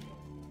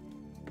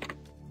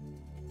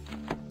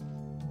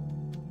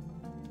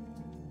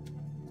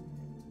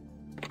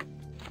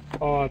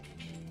 और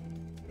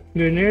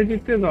ग्रेनेड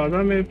इतने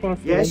ज़्यादा मेरे पास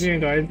हो Yes. गए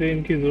हैं गाइस,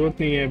 इनकी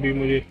ज़रूरत नहीं है अभी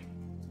मुझे.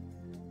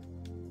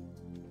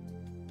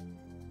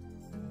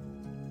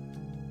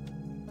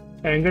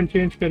 एंगल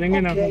चेंज करेंगे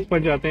ना. Okay.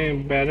 ऊपर जाते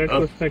हैं, बैरेट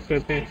को सेलेक्ट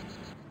करते हैं.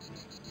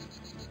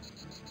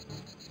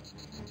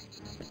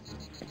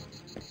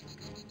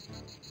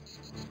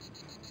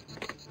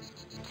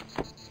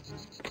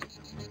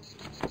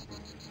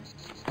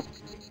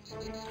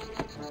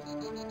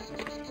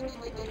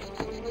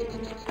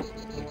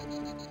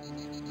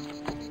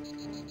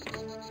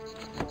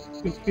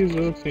 इसकी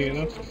जरूरत नहीं है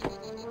ना.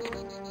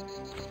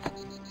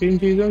 इन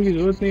चीजों की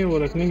जरूरत नहीं है, वो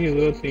रखने की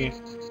जरूरत नहीं है.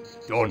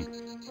 Done.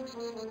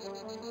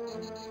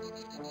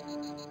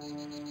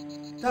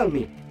 Tell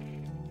me.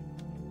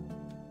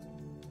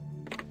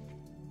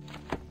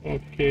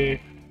 Okay.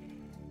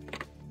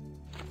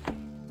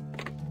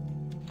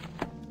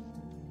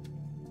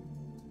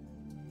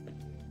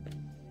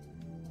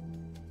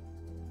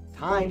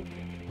 Time.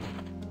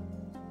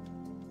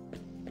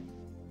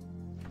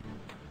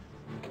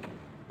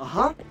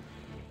 Uh-huh.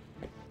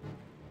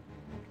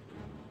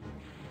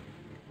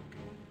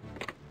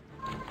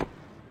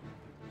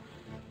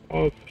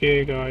 Okay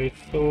guys,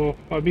 तो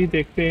अभी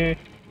देखते हैं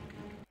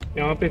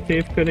यहाँ पे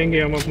सेव करेंगे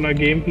हम अपना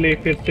गेम प्ले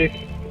फिर से।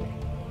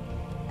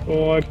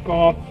 और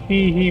काफी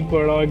ही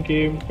बड़ा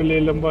गेम प्ले,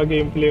 लंबा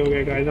गेम प्ले हो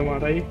गया गाइस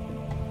हमारा ये।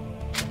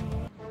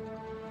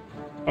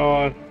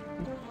 और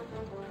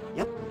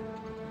Yep.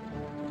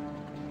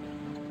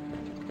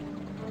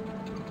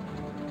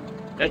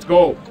 Let's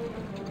go.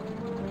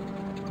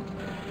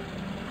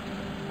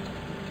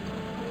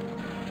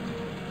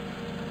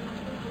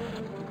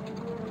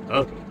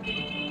 Huh?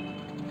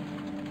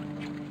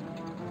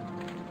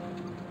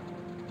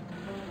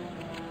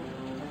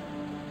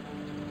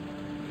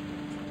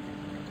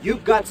 You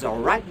got the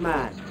right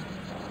man.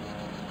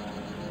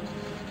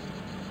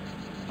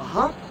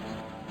 Uh-huh.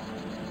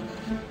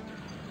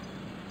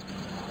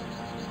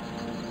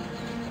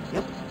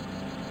 Yep.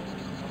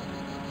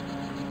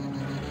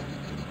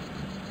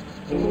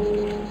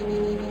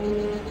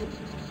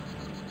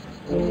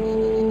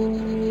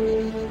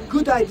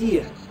 Good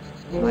idea,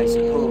 I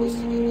suppose.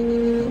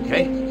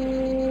 Okay.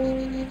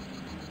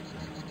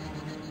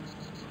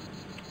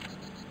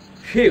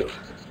 Phew.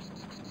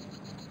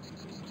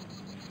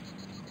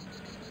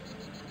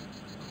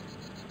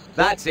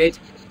 That's it.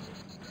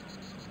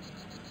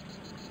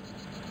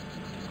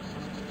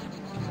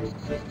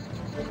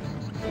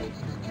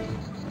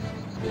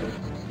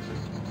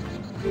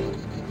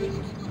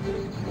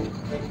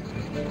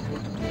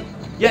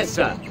 Yes,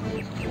 sir.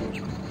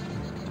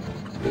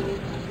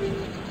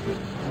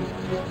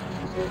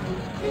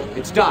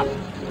 It's done.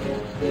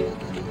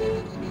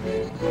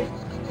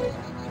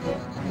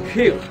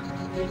 Phew.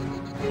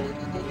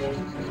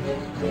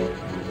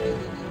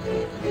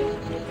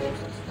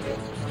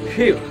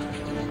 Phew.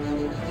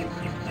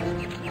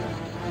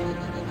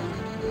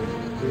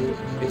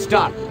 It's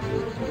done.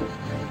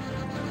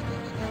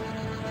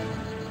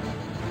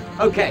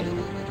 Okay.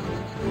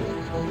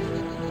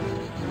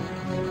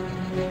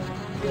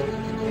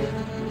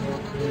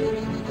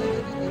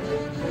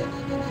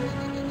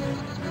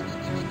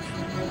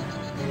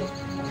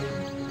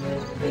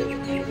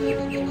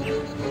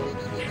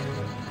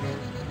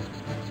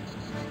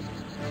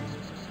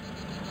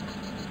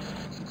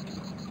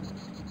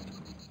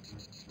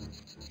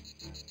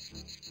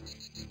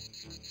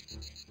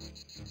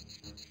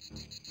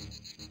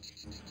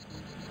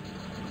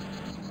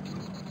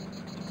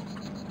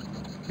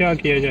 क्या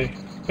किया जाए,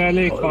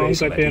 पहले एक काम Always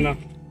करते हैं ना,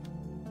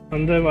 ready.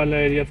 अंदर वाला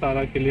एरिया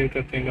सारा क्लियर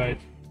करते हैं गाइस।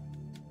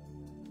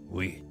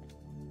 Oui.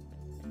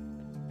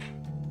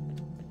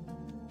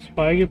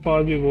 स्पाई के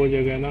पास भी वो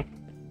जगह है ना।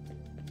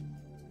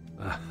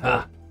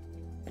 Aha.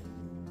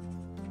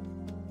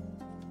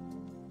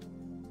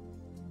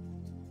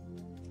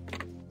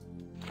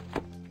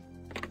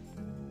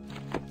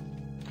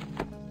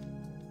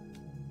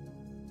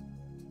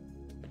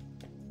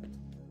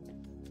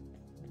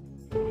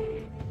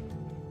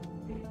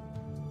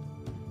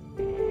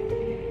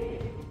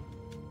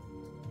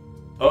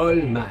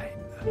 All mine.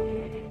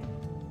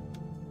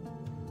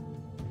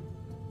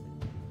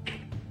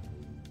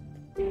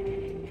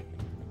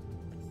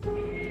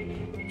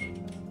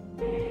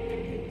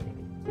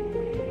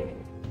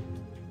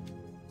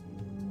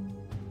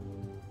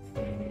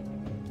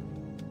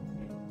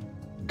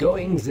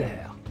 Going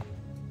there.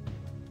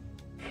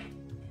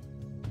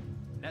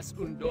 Lass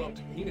uns dort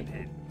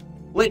hingehen.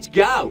 Let's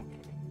go.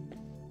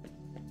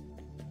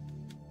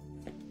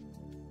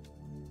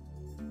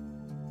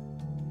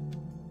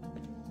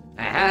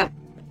 Aha.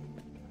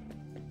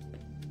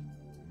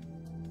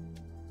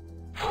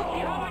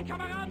 Wir haben einen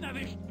Kameraden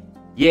erwischt.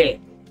 Yeah.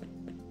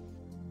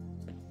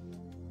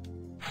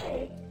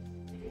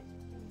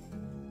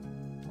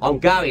 I'm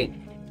going.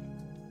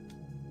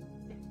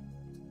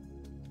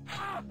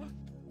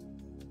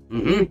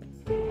 Mm-hmm.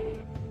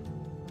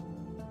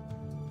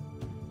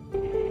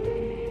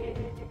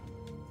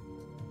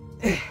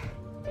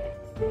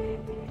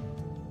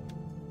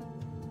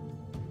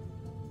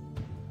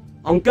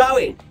 I'm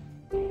going.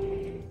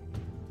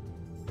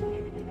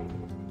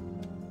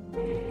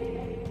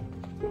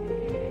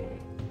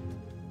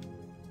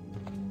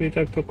 अभी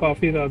तक तो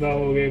काफी ज्यादा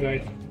हो गए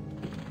guys.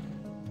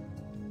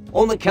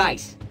 On the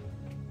case.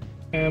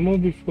 Ammo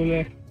भी फुल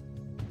है।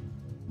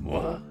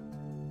 Moi.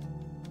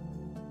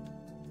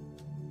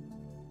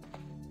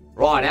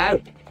 Righto.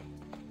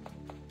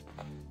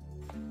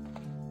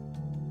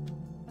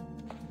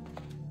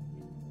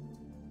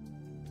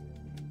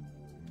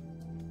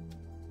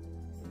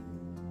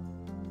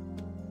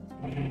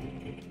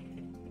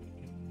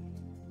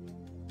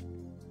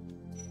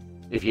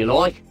 If you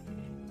like.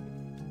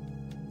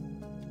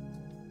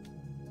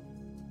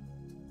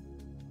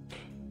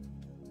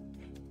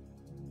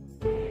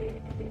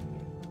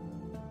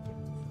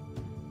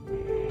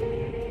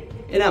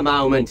 In a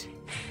moment.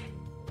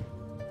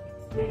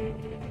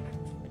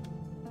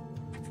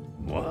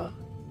 Moi.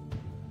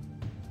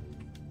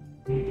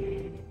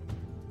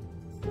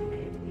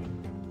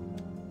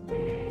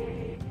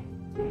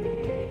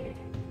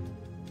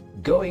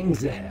 Going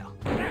there.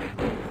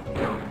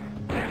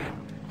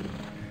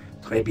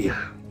 Très bien.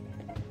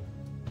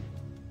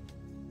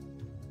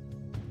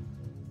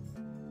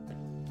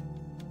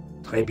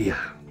 Très bien.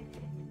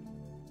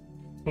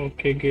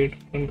 Okay get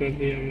open कर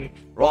दिया हमने।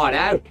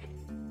 Righto.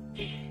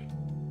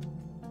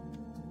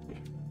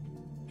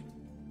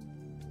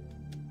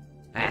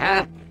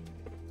 Uh-huh.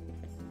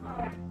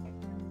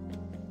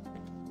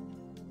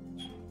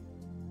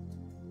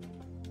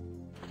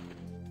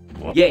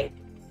 Yeah.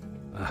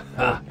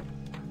 Aha.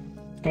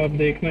 अब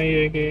देखना ही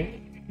है कि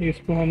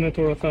इसको हमने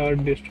थोड़ा सा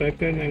डिस्ट्रैक्ट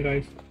करना है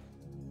गाइस।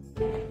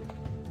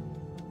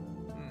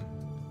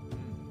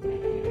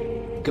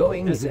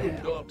 Going there.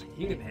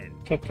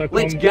 तब तक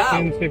Let's हम go.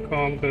 इनसे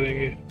काम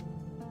करेंगे।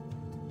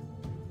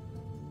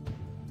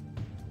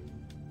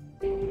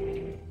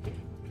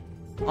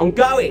 I'm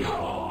going.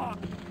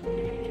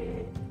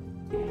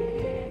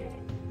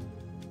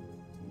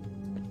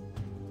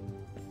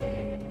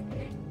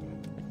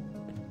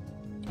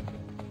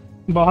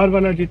 बाहर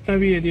वाला जितना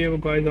भी एरिया है वो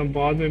गाइस हम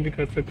बाद में भी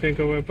कर सकते हैं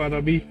कवर, पर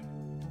अभी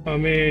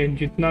हमें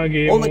जितना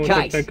गेम On the हो सकता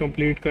है case.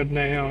 कंप्लीट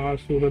करना है हर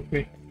सूरत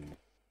में।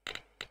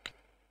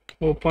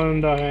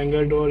 Open the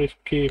hanger door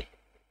escape.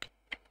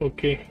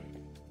 Okay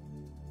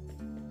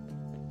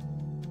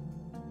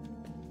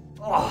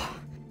Oh.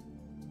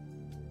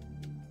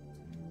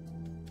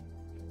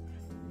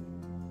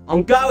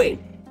 I'm going.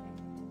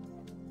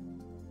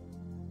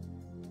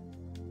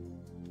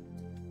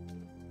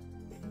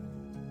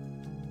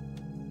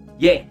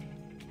 Yeah.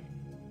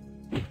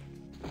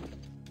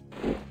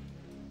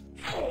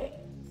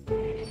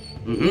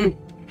 Mm-hmm.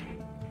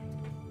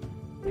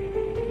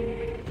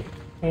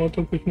 वो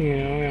तो कुछ नहीं है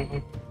यहाँ।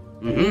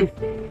 Mm-hmm.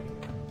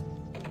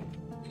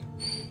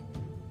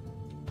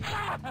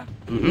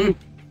 Mm-hmm.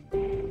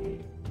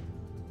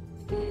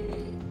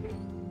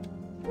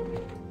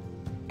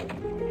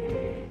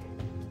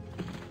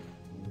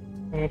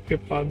 आपके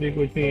पास भी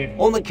कुछ नहीं है।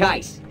 On the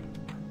case.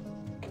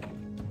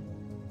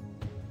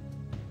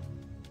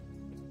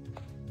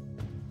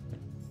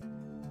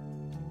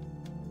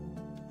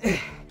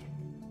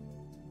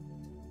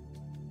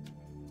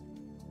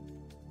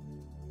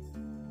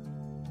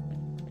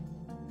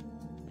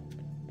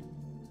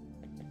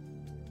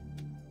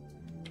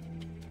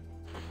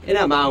 In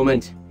a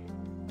moment.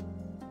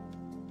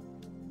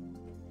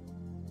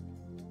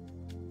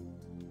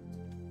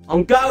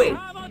 I'm going.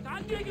 Aber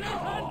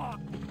angegriffen!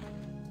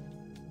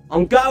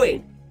 I'm going.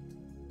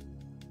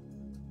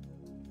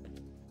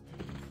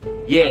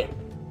 Yeah.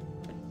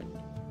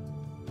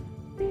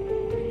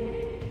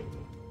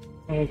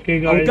 Okay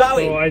guys,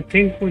 going. तो आई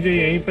थिंक मुझे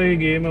यहीं पर ये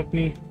गेम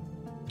अपनी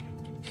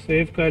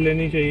सेव कर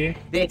लेनी चाहिए।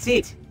 That's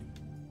it.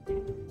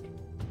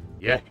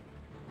 Yeah.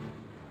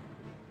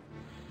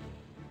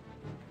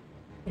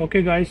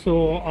 Okay guys, तो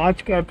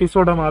आज का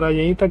एपिसोड हमारा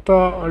यहीं तक था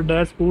और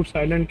डैशबोर्ड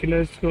साइलेंट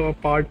किलर्स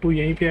पार्ट 2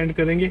 यहीं पे एंड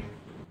करेंगे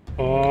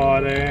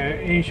और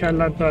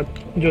इंशाल्लाह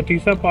जो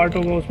तीसरा पार्ट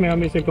होगा उसमें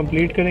हम इसे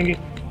कंप्लीट करेंगे।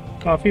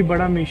 काफ़ी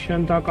बड़ा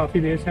मिशन था, काफ़ी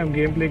देर से हम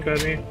गेम प्ले कर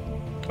रहे हैं,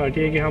 बट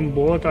ये कि हम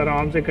बहुत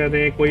आराम से कर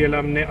रहे हैं। कोई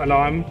हमने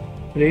अलार्म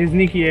रेज़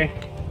नहीं किया है।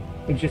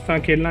 जिस तरह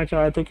खेलना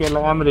चाहे तो कि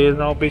अलार्म रेज़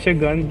ना हो, बेशक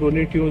गन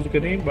बुलेट यूज़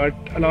करें, बट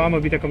अलार्म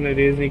अभी तक हमने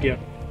रेज़ नहीं किया।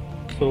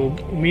 तो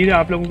उम्मीद है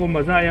आप लोगों को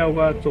मज़ा आया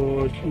होगा। तो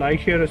लाइक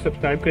शेयर और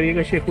सब्सक्राइब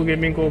करिएगा शेखू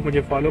गेमिंग को।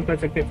 मुझे फॉलो कर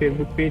सकते हैं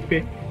फेसबुक पेज पे।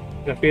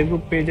 मेरा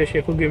फेसबुक पेज है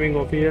शेखू गेमिंग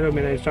ऑफिशियल और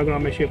मेरा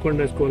इंस्टाग्राम है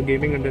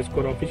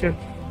शेखू_गेमिंग_ऑफिशियल।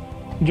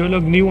 जो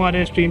लोग न्यू आ रहे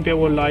हैं स्ट्रीम पे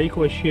वो लाइक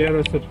और शेयर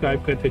और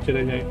सब्सक्राइब करते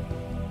चले जाएँ।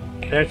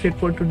 That's it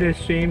for today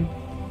stream.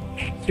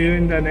 C you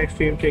in the next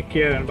stream. Take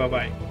care and bye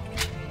bye.